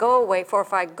that I go away, for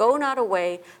if I go not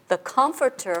away, the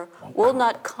Comforter will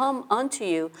not come unto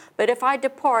you. But if I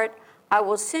depart, I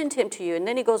will send him to you." And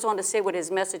then he goes on to say what his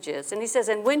message is. And he says,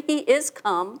 "And when he is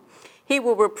come, he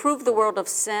will reprove the world of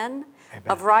sin, Amen.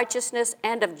 of righteousness,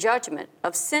 and of judgment.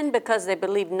 Of sin, because they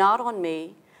believe not on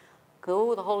me."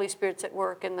 Oh, the Holy Spirit's at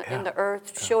work in the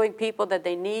earth, showing people that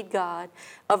they need God.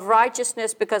 "Of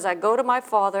righteousness, because I go to my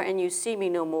Father and you see me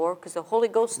no more," because the Holy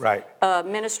Ghost Right.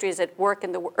 Ministry is at work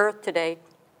in the earth today.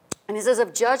 And he says,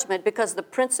 "Of judgment, because the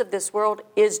prince of this world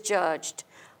is judged."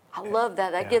 I love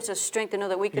that. That gives us strength to know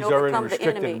that we can He's already overcome the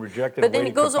restricted enemy. and rejected But and then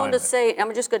he waiting goes for on to confinement. say,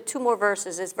 I'm just going to 2 more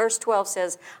verses. It's verse 12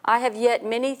 says, I have yet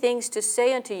many things to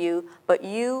say unto you, but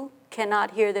you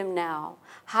cannot hear them now.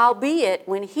 Howbeit,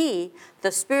 when he,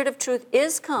 the Spirit of truth,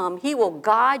 is come, he will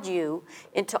guide you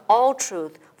into all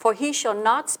truth. For he shall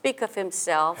not speak of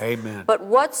himself, Amen. but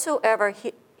whatsoever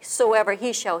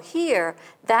he shall hear,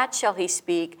 that shall he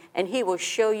speak, and he will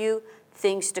show you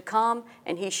things to come,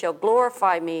 and he shall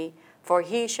glorify me, for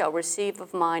he shall receive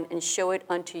of mine and show it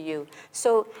unto you.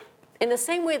 So in the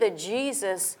same way that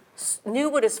Jesus knew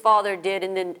what his Father did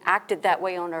and then acted that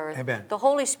way on earth, Amen. the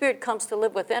Holy Spirit comes to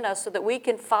live within us so that we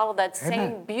can follow that same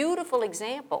Amen. beautiful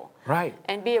example. Right.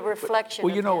 And be a reflection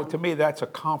Well, you of know, him. to me, that's a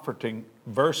comforting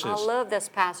verses. I love this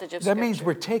passage of That Scripture. means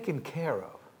we're taken care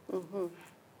of.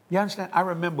 You understand? I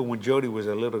remember when Jody was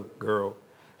a little girl,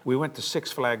 we went to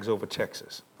Six Flags over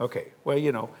Texas. Okay, well,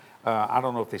 you know, I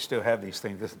don't know if they still have these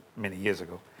things this many years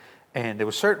ago. And there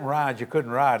were certain rides you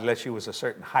couldn't ride unless you was a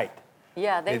certain height.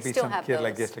 Yeah, they There'd be still some have kid those.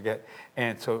 like this to get.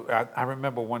 And so I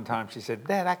remember one time she said,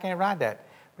 Dad, I can't ride that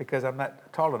because I'm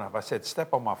not tall enough. I said,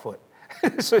 step on my foot.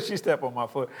 So she stepped on my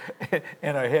foot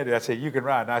and her head. I said, you can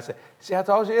ride. And I said, see, I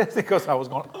told you this because I was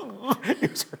going,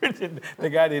 the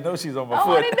guy didn't know she's on my foot.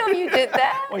 Oh, I didn't know you did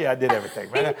that. Oh, yeah, I did everything,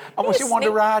 man. When she wanted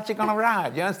to ride, she's going to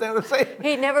ride. You understand what I'm saying?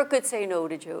 He never could say no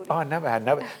to Jody. Oh, I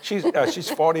never. She's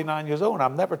 49 years old, and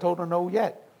I've never told her no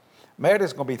yet.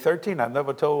 Meredith's going to be 13. I've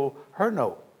never told her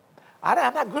no.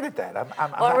 I'm not good at that.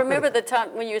 Well, I remember the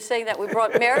time when you were saying that we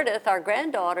brought Meredith, our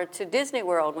granddaughter, to Disney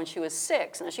World when she was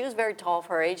 6. Now, she was very tall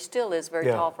for her age, still is very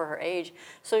tall for her age.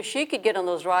 So she could get on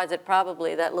those rides at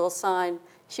probably that little sign.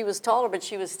 She was taller, but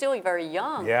she was still very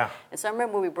young. Yeah. And so I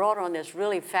remember we brought her on this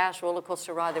really fast roller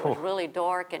coaster ride that was really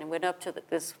dark, and it went up to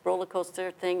this roller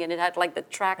coaster thing, and it had like the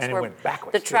tracks And it went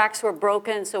backwards, the too. tracks were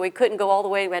broken, so we couldn't go all the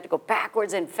way. We had to go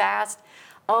backwards and fast.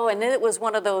 Oh, and then it was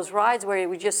one of those rides where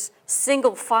we just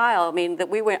single file. I mean,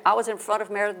 I was in front of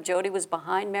Meredith, Jody was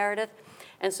behind Meredith.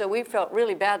 And so we felt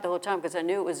really bad the whole time because I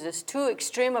knew it was just too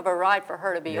extreme of a ride for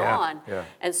her to be on. Yeah.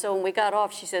 And so when we got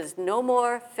off, she says, no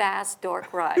more fast,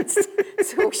 dark rides.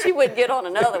 So she wouldn't get on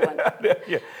another one.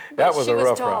 Yeah, But that was she a was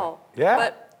rough tall. ride. Yeah.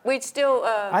 But we'd still...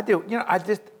 I do.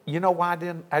 You know why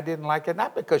I didn't like it?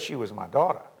 Not because she was my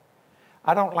daughter.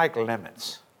 I don't like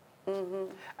limits.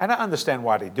 And I understand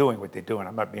why they're doing what they're doing.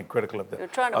 I'm not being critical of the They're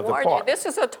trying to of the warn park. you. This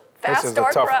is a fast,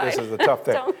 dark ride. This is a tough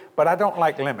thing. Don't- But I don't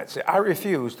like limits. I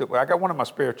refuse to. I got one of my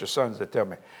spiritual sons that tell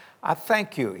me, I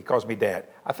thank you. He calls me Dad.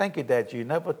 I thank you, Dad. You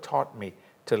never taught me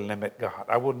to limit God.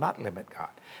 I will not limit God.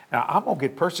 Now, I'm going to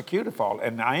get persecuted for all,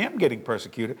 and I am getting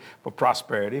persecuted for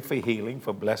prosperity, for healing,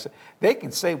 for blessing. They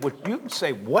can say you can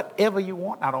say whatever you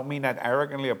want. I don't mean that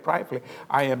arrogantly or pridefully.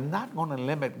 I am not going to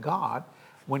limit God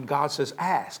when God says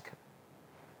ask.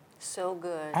 So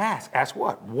good. Ask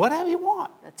what? Whatever you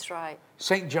want. That's right.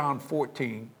 St. John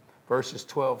 14, verses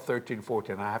 12, 13,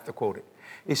 14. I have to quote it.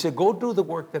 He said, go do the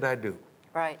work that I do.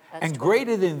 Right. That's And 12.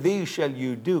 greater than these shall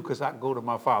you do, because I go to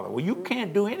my Father. Well, you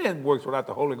can't do any of them works without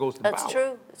the Holy Ghost and That's power.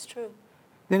 true. That's true.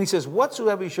 Then he says,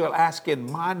 whatsoever you shall ask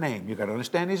in my name. You got to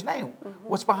understand his name.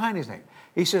 What's behind his name?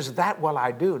 He says, that will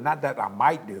I do, not that I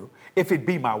might do, if it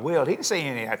be my will. He didn't say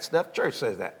any of that stuff. Church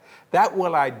says that. That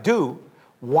will I do.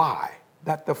 Why?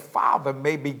 That the Father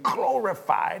may be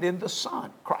glorified in the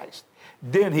Son, Christ.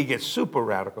 Then he gets super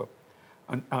radical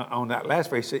on that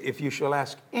last phrase. He said, if you shall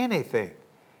ask anything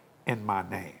in my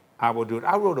name, I will do it.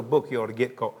 I wrote a book you ought to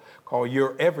get called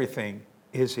Your Everything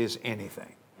is His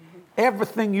Anything.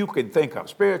 Everything you can think of,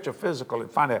 spiritual, physical,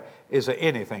 and financial, is an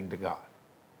anything to God.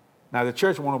 Now, the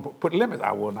church want to put limits.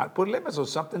 I will not put limits on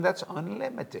something that's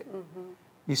unlimited.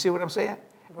 You see what I'm saying?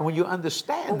 And when you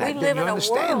understand that, We then live you in a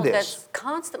understand world this. that's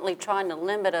constantly trying to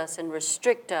limit us and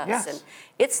restrict us. Yes. And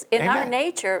it's in our Amen.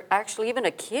 nature, actually, even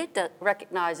a kid that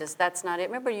recognizes that's not it.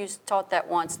 Remember you taught that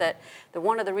once, that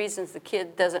one of the reasons the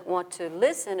kid doesn't want to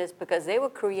listen is because they were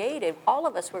created, all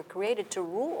of us were created to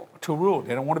rule. To rule.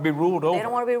 They don't want to be ruled over. They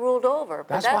don't want to be ruled over.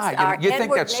 But That's why. our You think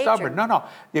inward that's nature. stubborn. No.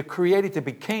 You're created to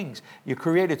be kings. You're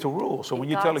created to rule. So when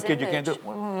you tell a God's kid you can't do image. it,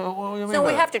 what do you mean So by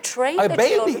we that? have to train a the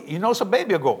baby. children. You know, some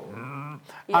baby will go,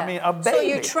 I Yeah. mean, a baby. So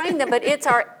you train them, but it's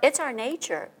our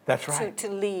nature. That's right. To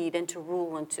lead and to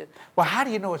rule and to. Well, how do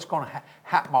you know it's going to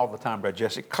happen all the time, Brother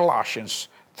Jesse? Colossians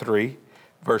 3,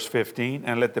 verse 15,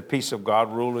 and let the peace of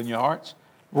God rule in your hearts.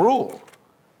 Rule,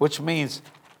 which means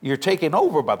you're taken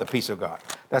over by the peace of God.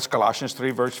 That's Colossians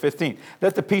 3, verse 15.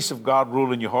 Let the peace of God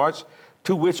rule in your hearts,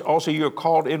 to which also you are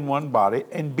called in one body,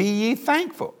 and be ye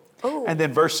thankful. Ooh. And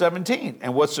then verse 17,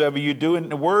 and whatsoever you do in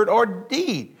the word or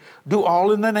deed, do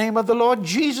all in the name of the Lord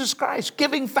Jesus Christ,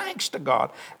 giving thanks to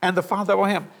God and the Father of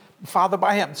him. Father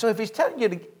by him. So if he's telling you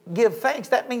to give thanks,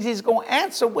 that means he's going to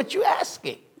answer what you're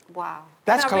asking. Wow.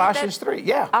 That's Colossians 3,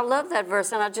 yeah. I love that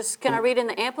verse, and can I read in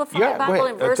the Amplified Bible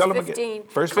in verse 15?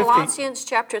 Verse 15. Colossians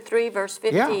chapter 3, verse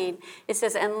 15. Yeah. It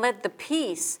says, and let the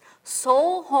peace,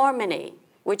 soul harmony,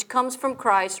 which comes from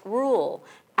Christ, rule,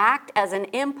 act as an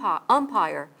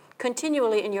umpire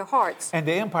continually in your hearts. And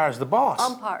the umpire is the boss.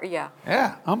 Umpire, yeah.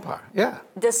 Yeah, umpire, yeah.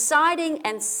 Deciding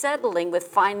and settling with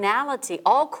finality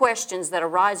all questions that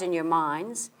arise in your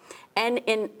minds, and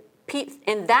in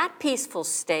that peaceful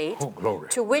state,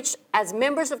 to which, as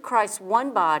members of Christ's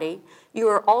one body, you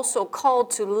are also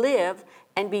called to live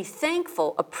and be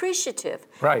thankful, appreciative,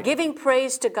 right, giving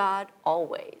praise to God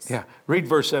always. Yeah, read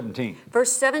verse 17.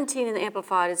 Verse 17 in the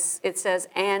Amplified, it says,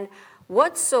 and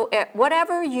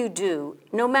whatever you do,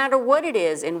 no matter what it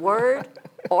is, in word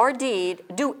or deed,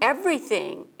 do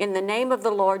everything in the name of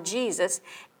the Lord Jesus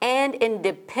and in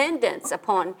dependence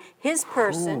upon his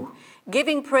person,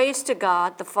 giving praise to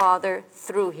God the Father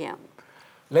through him.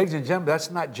 Ladies and gentlemen, that's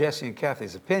not Jesse and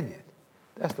Kathy's opinion.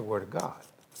 That's the Word of God.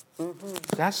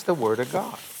 Mm-hmm. That's the Word of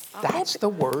God. That's the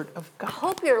Word of God. I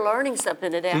hope you're learning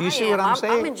something today. Do you see what I'm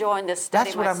saying? I'm enjoying this study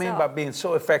That's what I mean by being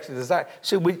so effective.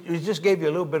 See, we just gave you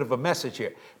a little bit of a message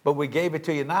here, but we gave it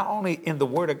to you not only in the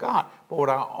Word of God, but with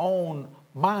our own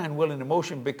mind, will, and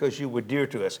emotion, because you were dear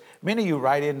to us. Many of you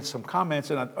write in some comments,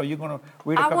 and are you going to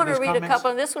read a couple of these comments? I want to read a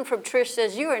couple, and this one from Trish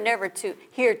says, you are never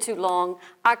here too long.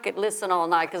 I could listen all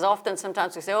night, because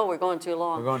sometimes we say, oh, we're going too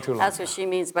long. We're going too long. That's what she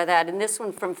means by that. And this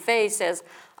one from Faye says,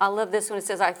 I love this one. It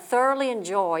says, I thoroughly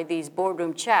enjoy these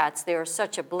boardroom chats. They are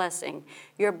such a blessing.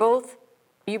 You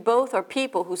both are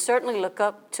people who certainly look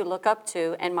up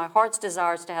to, and my heart's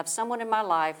desire is to have someone in my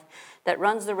life that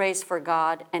runs the race for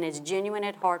God and is genuine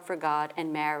at heart for God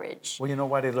and marriage. Well, you know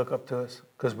why they look up to us?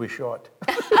 Because we're short.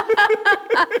 What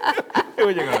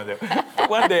are you going to do?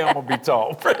 One day I'm going to be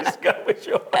tall. Praise God, we're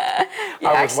short.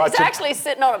 Yeah, she's actually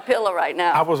sitting on a pillow right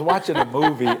now. I was watching a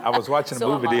movie.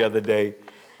 The other day.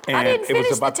 And I didn't finish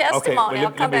the testimony. Okay,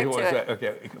 I'll come back to it.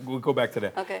 Okay, we'll go back to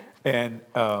that. Okay. And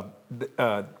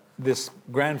this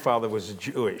grandfather was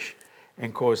Jewish. And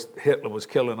of course, Hitler was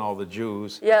killing all the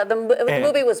Jews. Yeah, the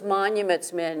movie was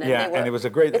Monuments Men. And and it was a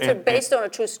great... It's based on a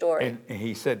true story. And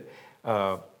he said,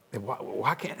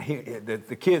 why can't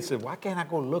the kids said, why can't I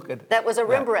go look at... That was a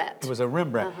Rembrandt. It was a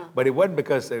Rembrandt. But it wasn't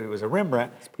because it was a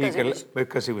Rembrandt.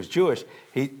 Because he was Jewish.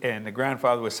 And the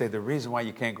grandfather would say, the reason why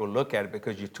you can't go look at it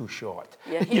because you're too short.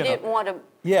 Yeah, he didn't want to...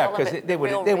 Yeah, because they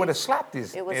would have slapped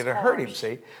his... It would have hurt him,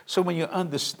 see? So when you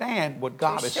understand what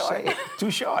God is saying...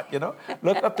 Too short,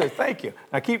 Look up there. Thank you.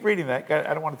 Now keep reading that.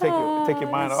 I don't want to take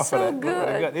your mind off of that.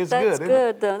 Good. It's That's good.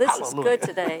 Good, though. This is good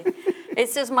today. It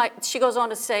says, she goes on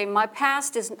to say, my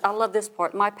past is, I love this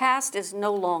part, my past is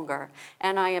no longer,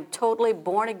 and I am totally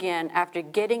born again after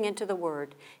getting into the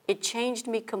Word. It changed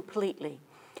me completely.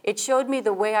 It showed me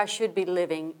the way I should be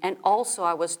living, and also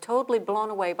I was totally blown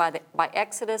away by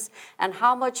Exodus and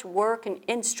how much work and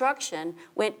instruction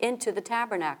went into the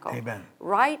tabernacle. Amen.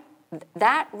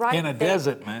 In a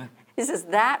desert, man. She says,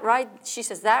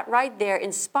 that right there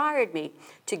inspired me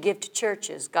to give to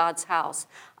churches, God's house.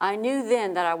 I knew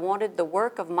then that I wanted the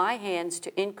work of my hands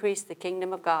to increase the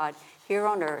kingdom of God here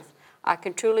on earth. I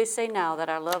can truly say now that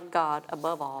I love God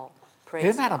above all.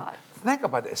 Praise God. Think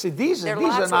about this. See, these are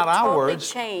not our words.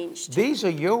 Changed. These are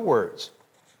your words.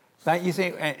 Now you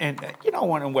think, and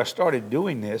when we started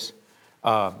doing this,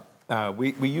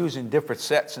 we using different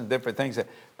sets and different things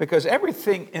because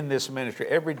everything in this ministry,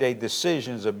 every day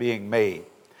decisions are being made.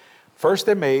 First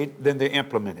they're made, then they're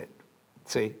implemented.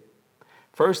 See?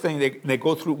 First thing they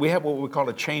go through, we have what we call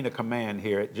a chain of command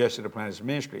here at Jesse Duplantis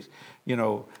Ministries.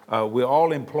 We're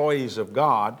all employees of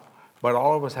God, but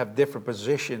all of us have different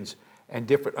positions and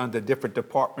under different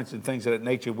departments and things of that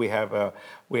nature. We have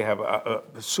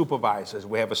supervisors,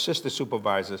 we have assistant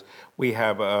supervisors, we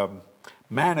have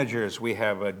managers, we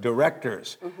have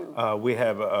directors, we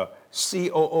have a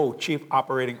COO, Chief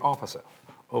Operating Officer,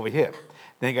 over here.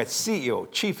 Then you got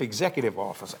CEO, Chief Executive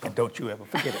Officer, and don't you ever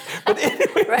forget it. But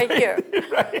anyway, right here.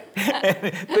 Right.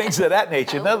 And things of that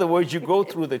nature. In other words, you go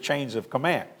through the chains of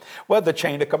command. Well, the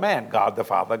chain of command, God the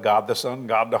Father, God the Son,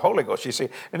 God the Holy Ghost, you see.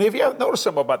 And if you ever notice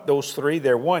something about those three,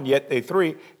 they're one, yet they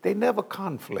three, they never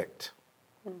conflict.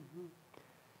 Mm-hmm.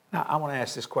 Now, I want to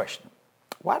ask this question.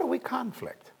 Why do we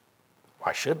conflict?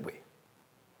 Why should we?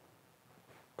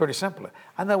 Pretty simple.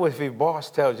 I know if your boss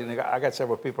tells you, I got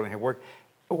several people in here work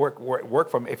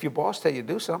for me. If your boss tells you to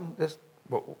do something, just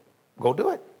go do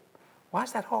it. Why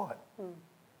is that hard?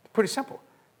 Pretty simple.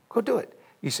 Go do it.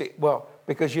 You say,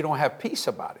 because you don't have peace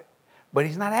about it. But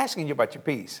he's not asking you about your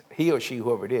peace. He or she,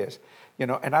 whoever it is. You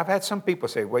know, and I've had some people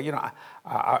say, well, you know,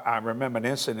 I remember an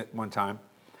incident one time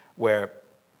where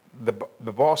the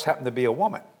boss happened to be a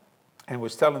woman and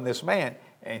was telling this man,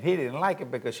 and he didn't like it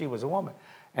because she was a woman.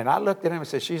 And I looked at him and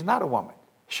said, she's not a woman.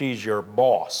 She's your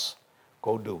boss.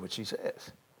 Go do what she says.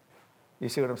 You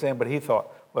see what I'm saying? But he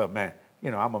thought, well, man,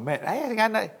 you know, I'm a man.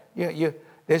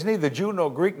 There's neither Jew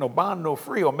nor Greek, no bond, no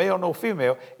free, or male, no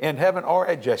female in heaven or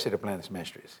at Jesse Duplantis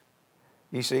Ministries.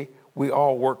 You see, we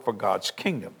all work for God's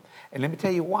kingdom. And let me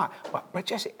tell you why. But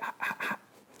Jesse,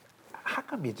 how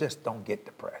come you just don't get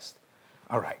depressed?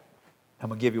 All right, I'm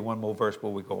going to give you one more verse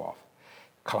before we go off.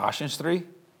 Colossians 3,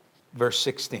 verse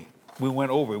 16. We went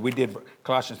over it. We did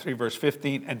Colossians 3, verse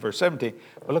 15 and verse 17.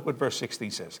 But look what verse 16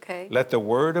 says. Okay. Let the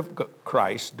word of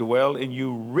Christ dwell in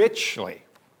you richly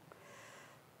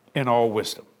in all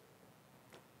wisdom.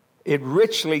 It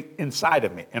richly inside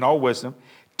of me in all wisdom,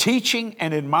 teaching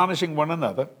and admonishing one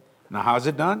another. Now, how's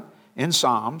it done? In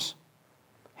psalms,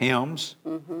 hymns,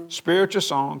 spiritual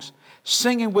songs,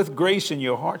 singing with grace in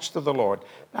your hearts to the Lord.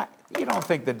 Now, you don't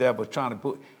think the devil's trying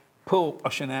to pull a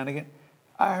shenanigan?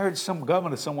 I heard some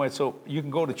governor somewhere, so you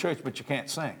can go to church, but you can't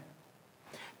sing.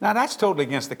 Now, that's totally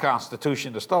against the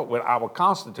Constitution to start with, our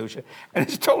Constitution, and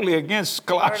it's totally against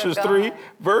Colossians 3,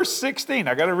 verse 16.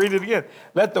 I got to read it again.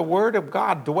 Let the word of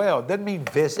God dwell. Doesn't mean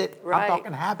visit. Right. I'm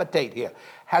talking habitate here.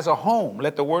 Has a home.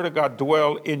 Let the word of God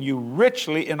dwell in you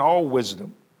richly in all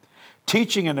wisdom,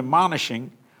 teaching and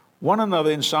admonishing one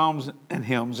another in psalms and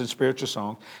hymns and spiritual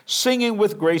songs, singing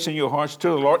with grace in your hearts to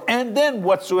the Lord. And then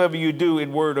whatsoever you do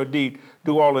in word or deed,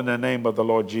 do all in the name of the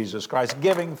Lord Jesus Christ,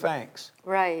 giving thanks.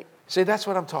 Right. See, that's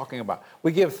what I'm talking about.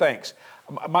 We give thanks.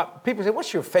 People say,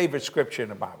 what's your favorite scripture in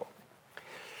the Bible?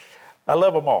 I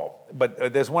love them all,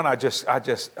 but there's one I just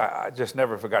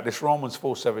never forgot. This Romans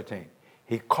 4:17.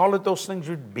 He calleth those things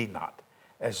which be not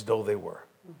as though they were.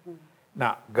 Mm-hmm.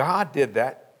 Now, God did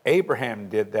that. Abraham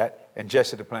did that, and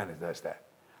Jesse Duplantis does that.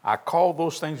 I call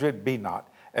those things which be not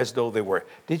as though they were.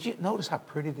 Did you notice how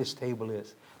pretty this table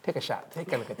is? Take a shot.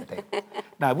 Take a look at the table.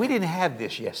 Now, we didn't have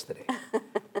this yesterday.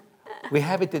 We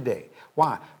have it today.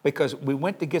 Why? Because we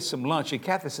went to get some lunch, and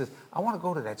Kathy says, I want to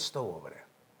go to that store over there.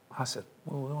 I said,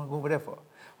 what do you want to go over there for?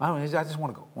 I just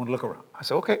want to go. I want to look around. I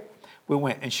said, okay. We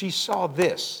went, and she saw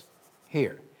this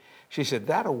here. She said,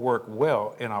 that'll work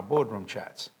well in our boardroom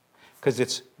chats. Because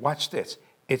it's, watch this,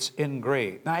 it's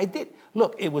engraved. Now, it did,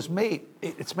 look, it's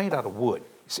made out of wood.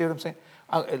 You see what I'm saying?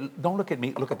 Don't look at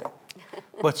me, look at that.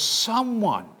 But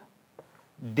someone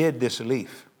did this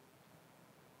leaf.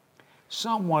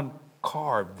 Someone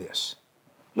carved this.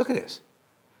 Look at this.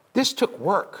 This took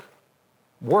work.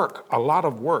 A lot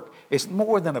of work. It's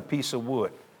more than a piece of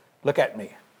wood. Look at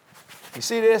me. You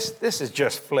see this? This is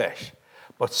just flesh.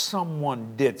 But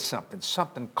someone did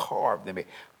something carved in me.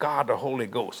 God, the Holy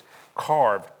Ghost,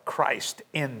 carved Christ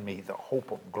in me, the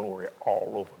hope of glory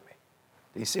all over me.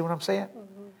 Do you see what I'm saying?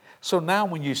 Mm-hmm. So now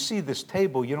when you see this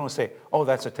table, you don't say, oh,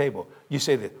 that's a table. You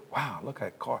say that, wow, look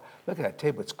at that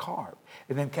table, it's carved.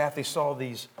 And then Kathy saw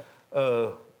these,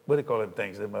 what do they call them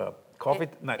things?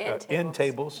 End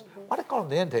tables. Mm-hmm. Why do they call them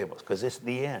the end tables? Because it's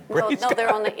the end. No,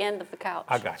 they're on the end of the couch.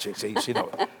 I got you. See, you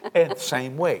know. And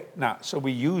same way. Now, so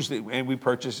we used it and we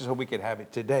purchased it so we could have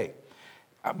it today.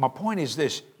 My point is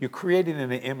this, you're created in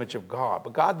the image of God,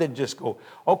 but God didn't just go,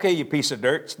 okay, you piece of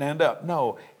dirt, stand up.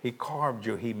 No, he carved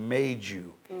you, he made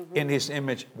you in his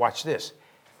image, watch this,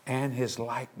 and his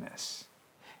likeness.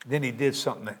 Then he did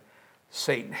something that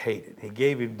Satan hated. He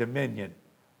gave him dominion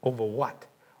over what?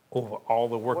 Over all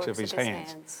the works of his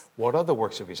hands. What other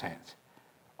works of his hands?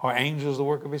 Are angels the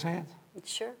work of his hands?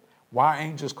 Sure. Why are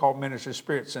angels called minister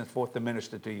spirits sent forth to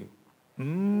minister to you?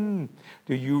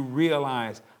 Do you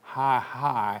realize how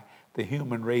high the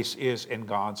human race is in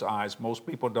God's eyes? Most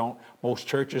people don't. Most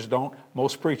churches don't.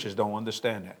 Most preachers don't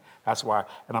understand that. That's why,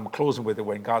 and I'm closing with it,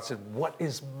 when God said, what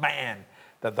is man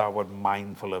that thou art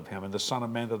mindful of him, and the son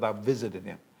of man that thou visited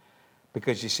him?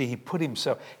 Because you see, he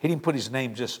didn't put his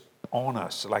name just on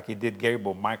us like he did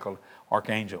Gabriel, Michael,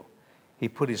 Archangel. He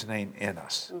put his name in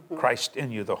us. Christ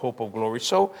in you, the hope of glory.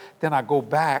 So then I go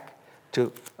back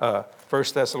to 1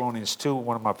 Thessalonians 2,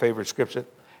 one of my favorite scriptures,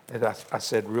 that I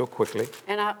said real quickly.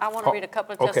 And I want to read a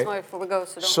couple of testimonies before we go.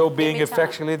 So being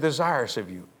affectionately desirous of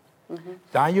you.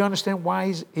 Now you understand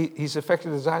why he's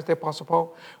affectionately desirous, the Apostle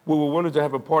Paul? We were willing to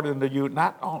have imparted unto you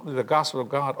not only the gospel of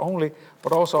God only,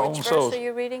 but also our own souls. Which verse are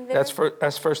you reading there?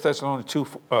 That's 1 Thessalonians 2,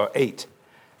 8.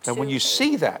 And when you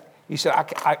see that, he said,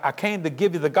 I came to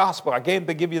give you the gospel. I came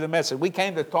to give you the message. We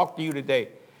came to talk to you today.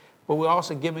 But we're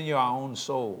also giving you our own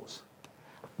souls,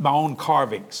 my own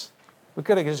carvings. We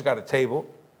could have just got a table,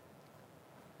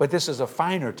 but this is a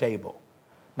finer table.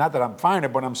 Not that I'm finer,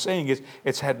 but I'm saying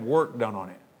it's had work done on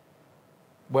it.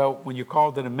 Well, when you're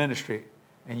called to the ministry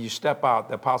and you step out,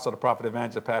 the apostle, the prophet,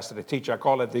 evangelist, pastor, the teacher, I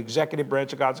call it the executive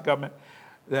branch of God's government,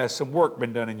 there's some work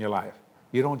been done in your life.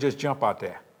 You don't just jump out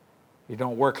there. You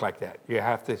don't work like that. You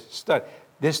have to study.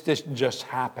 This didn't just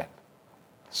happen.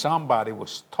 Somebody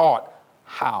was taught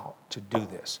how to do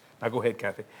this. Now go ahead,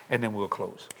 Kathy, and then we'll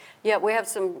close. Yeah, we have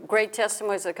some great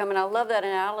testimonies that come, and I love that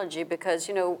analogy because,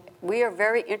 you know, we are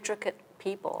very intricate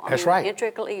people. That's right.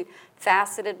 Intricately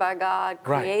faceted by God,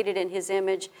 Right. created in His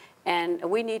image, and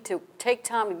we need to take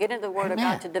time to get into the Word of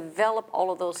Amen. God to develop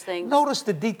all of those things. Notice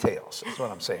the details, is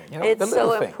what I'm saying. You know, It's the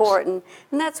little so things. important,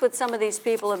 and that's what some of these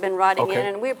people have been writing Okay. in,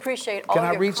 and we appreciate all Can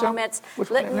I your read some? comments.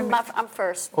 Let me- I'm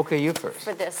first. Okay, you first.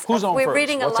 For this. Who's on We're first?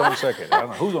 reading a What's lot. on second? I don't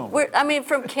know. Who's on first?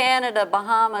 From Canada,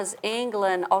 Bahamas,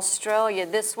 England, Australia,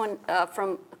 this one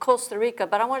from Costa Rica,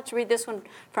 but I wanted to read this one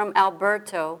from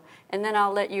Alberto, and then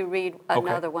I'll let you read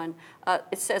another one.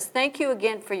 It says, "Thank you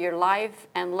again for your life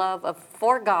and love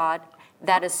for God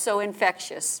that is so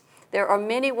infectious. There are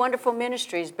many wonderful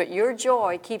ministries, but your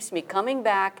joy keeps me coming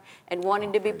back and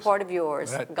wanting to be part of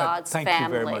yours, God's thank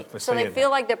family." you very much for so they saying feel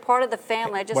like they're part of the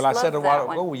family. I just Well, I love said a that while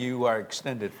one. ago, you are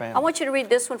extended family. I want you to read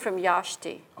this one from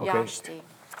Yashti. Okay. Yashti,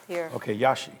 here. Okay,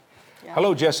 Yashi. Yeah.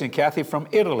 Hello, Jesse and Kathy from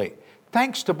Italy.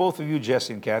 Thanks to both of you,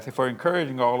 Jesse and Kathy, for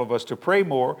encouraging all of us to pray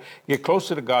more, get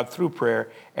closer to God through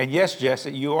prayer. And yes,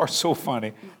 Jesse, you are so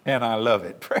funny, and I love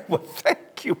it. Well,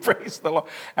 thank you, praise the Lord.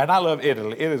 And I love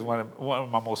Italy. It is one of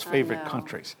my most favorite know.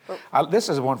 countries. This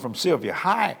is one from Sylvia.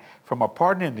 Hi, from a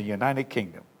partner in the United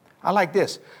Kingdom. I like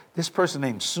this. This person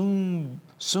named Soon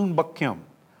Buk Kim,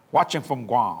 watching from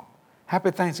Guam.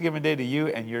 Happy Thanksgiving Day to you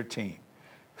and your team.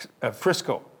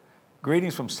 Frisco,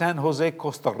 greetings from San Jose,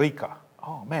 Costa Rica.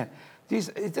 Oh, man. It's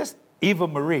just Eva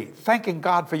Marie, thanking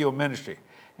God for your ministry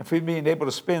and for being able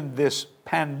to spend this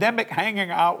pandemic hanging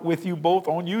out with you both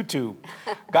on YouTube.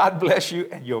 God bless you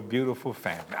and your beautiful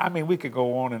family. I mean, we could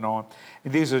go on and on.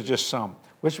 And these are just some.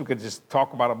 Wish we could just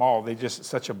talk about them all. They're just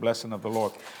such a blessing of the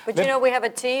Lord. But you know, we have a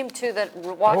team too that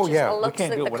watches, looks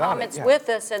can't at do it the without it, comments yeah. with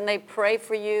us, and they pray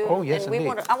for you. Oh, yes, and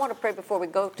indeed. I want to pray before we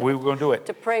go to We were going to do it.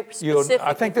 to pray specifically.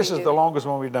 I think this for is you. the longest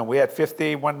one we've done. We had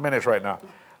 51 minutes right now.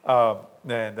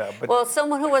 But Well,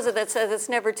 someone, who was it that says it's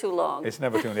never too long? it's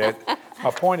never too late.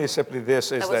 My point is simply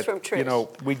this, is That was that, from you Trish. know,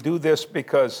 we do this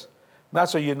because, not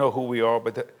so you know who we are,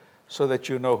 but so that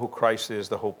you know who Christ is,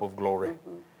 the hope of glory.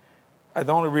 Mm-hmm. And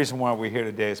the only reason why we're here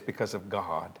today is because of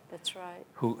God, That's right.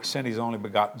 who sent his only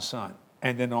begotten son.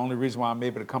 And then the only reason why I'm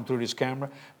able to come through this camera,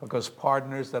 because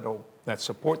partners that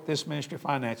support this ministry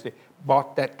financially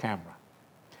bought that camera,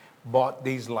 bought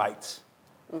these lights,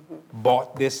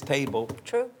 bought this table.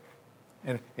 True.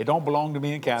 And it don't belong to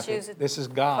me and Kathy. Choose it This is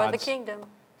God's. For the kingdom.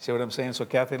 See what I'm saying? So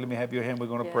Kathy, let me have your hand. We're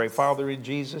going to pray. Yes. Father, in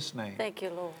Jesus' name, Thank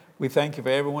you, Lord. we thank you for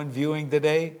everyone viewing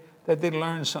today, that they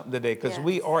learned something today, because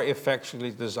we Yes. are effectually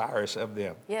desirous of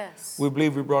them. Yes. We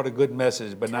believe we brought a good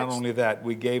message, but not Touch only that,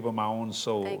 we gave them our own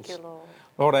souls. Thank you, Lord.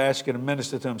 Lord, I ask you to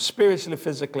minister to them spiritually,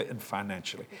 physically, and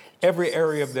financially. Every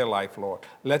area of their life, Lord.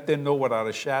 Let them know without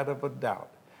a shadow of a doubt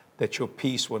that your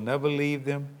peace will never leave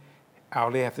them. All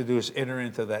they have to do is enter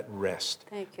into that rest.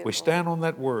 Thank you, We Lord. stand on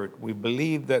that word. We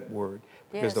believe that word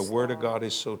because Yes, the word of Lord. God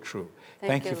is so true.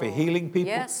 Thank Thank you you, for Lord. healing people,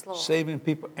 Yes, Lord. saving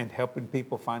people, and helping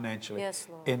people financially Yes,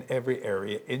 Lord. in every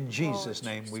area. In Jesus'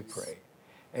 name we Jesus. pray.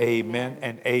 Amen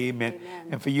and amen. Amen.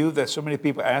 And for you, that so many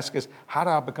people ask us, how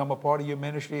do I become a part of your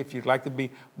ministry? If you'd like to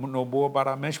know more about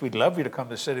our ministry, we'd love you to come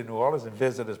to the city of New Orleans and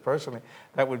visit us personally.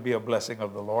 That would be a blessing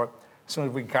of the Lord. As soon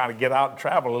as we can kind of get out and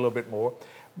travel a little bit more,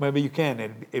 maybe you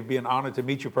can. It'd be an honor to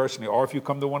meet you personally. Or if you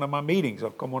come to one of my meetings,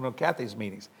 or come to one of Kathy's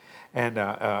meetings. And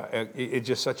it's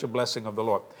just such a blessing of the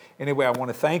Lord. Anyway, I want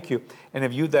to thank you. And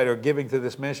if you that are giving to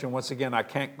this ministry, once again, I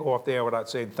can't go off there without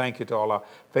saying thank you to all our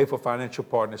faithful financial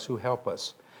partners who help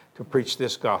us to preach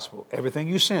this gospel. Everything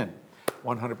you send,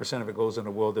 100% of it goes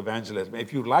into world evangelism.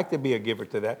 If you'd like to be a giver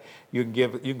to that, you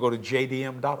can go to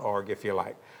jdm.org if you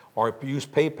like, or use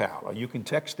PayPal, or you can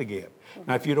text to give.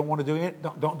 Now, if you don't want to do it,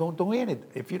 don't do it.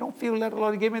 If you don't feel led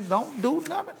to give it, don't do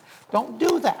nothing. Don't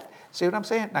do that. See what I'm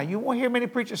saying? Now, you won't hear many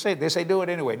preachers say it. They say do it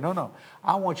anyway. No.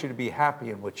 I want you to be happy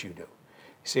in what you do.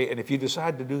 See, and if you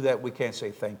decide to do that, we can't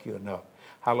say thank you enough.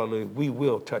 Hallelujah. We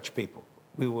will touch people.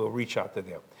 We will reach out to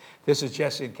them. This is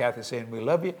Jesse and Kathy saying we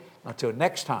love you. Until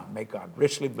next time, may God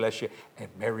richly bless you and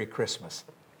Merry Christmas.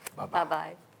 Bye-bye.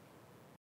 Bye-bye.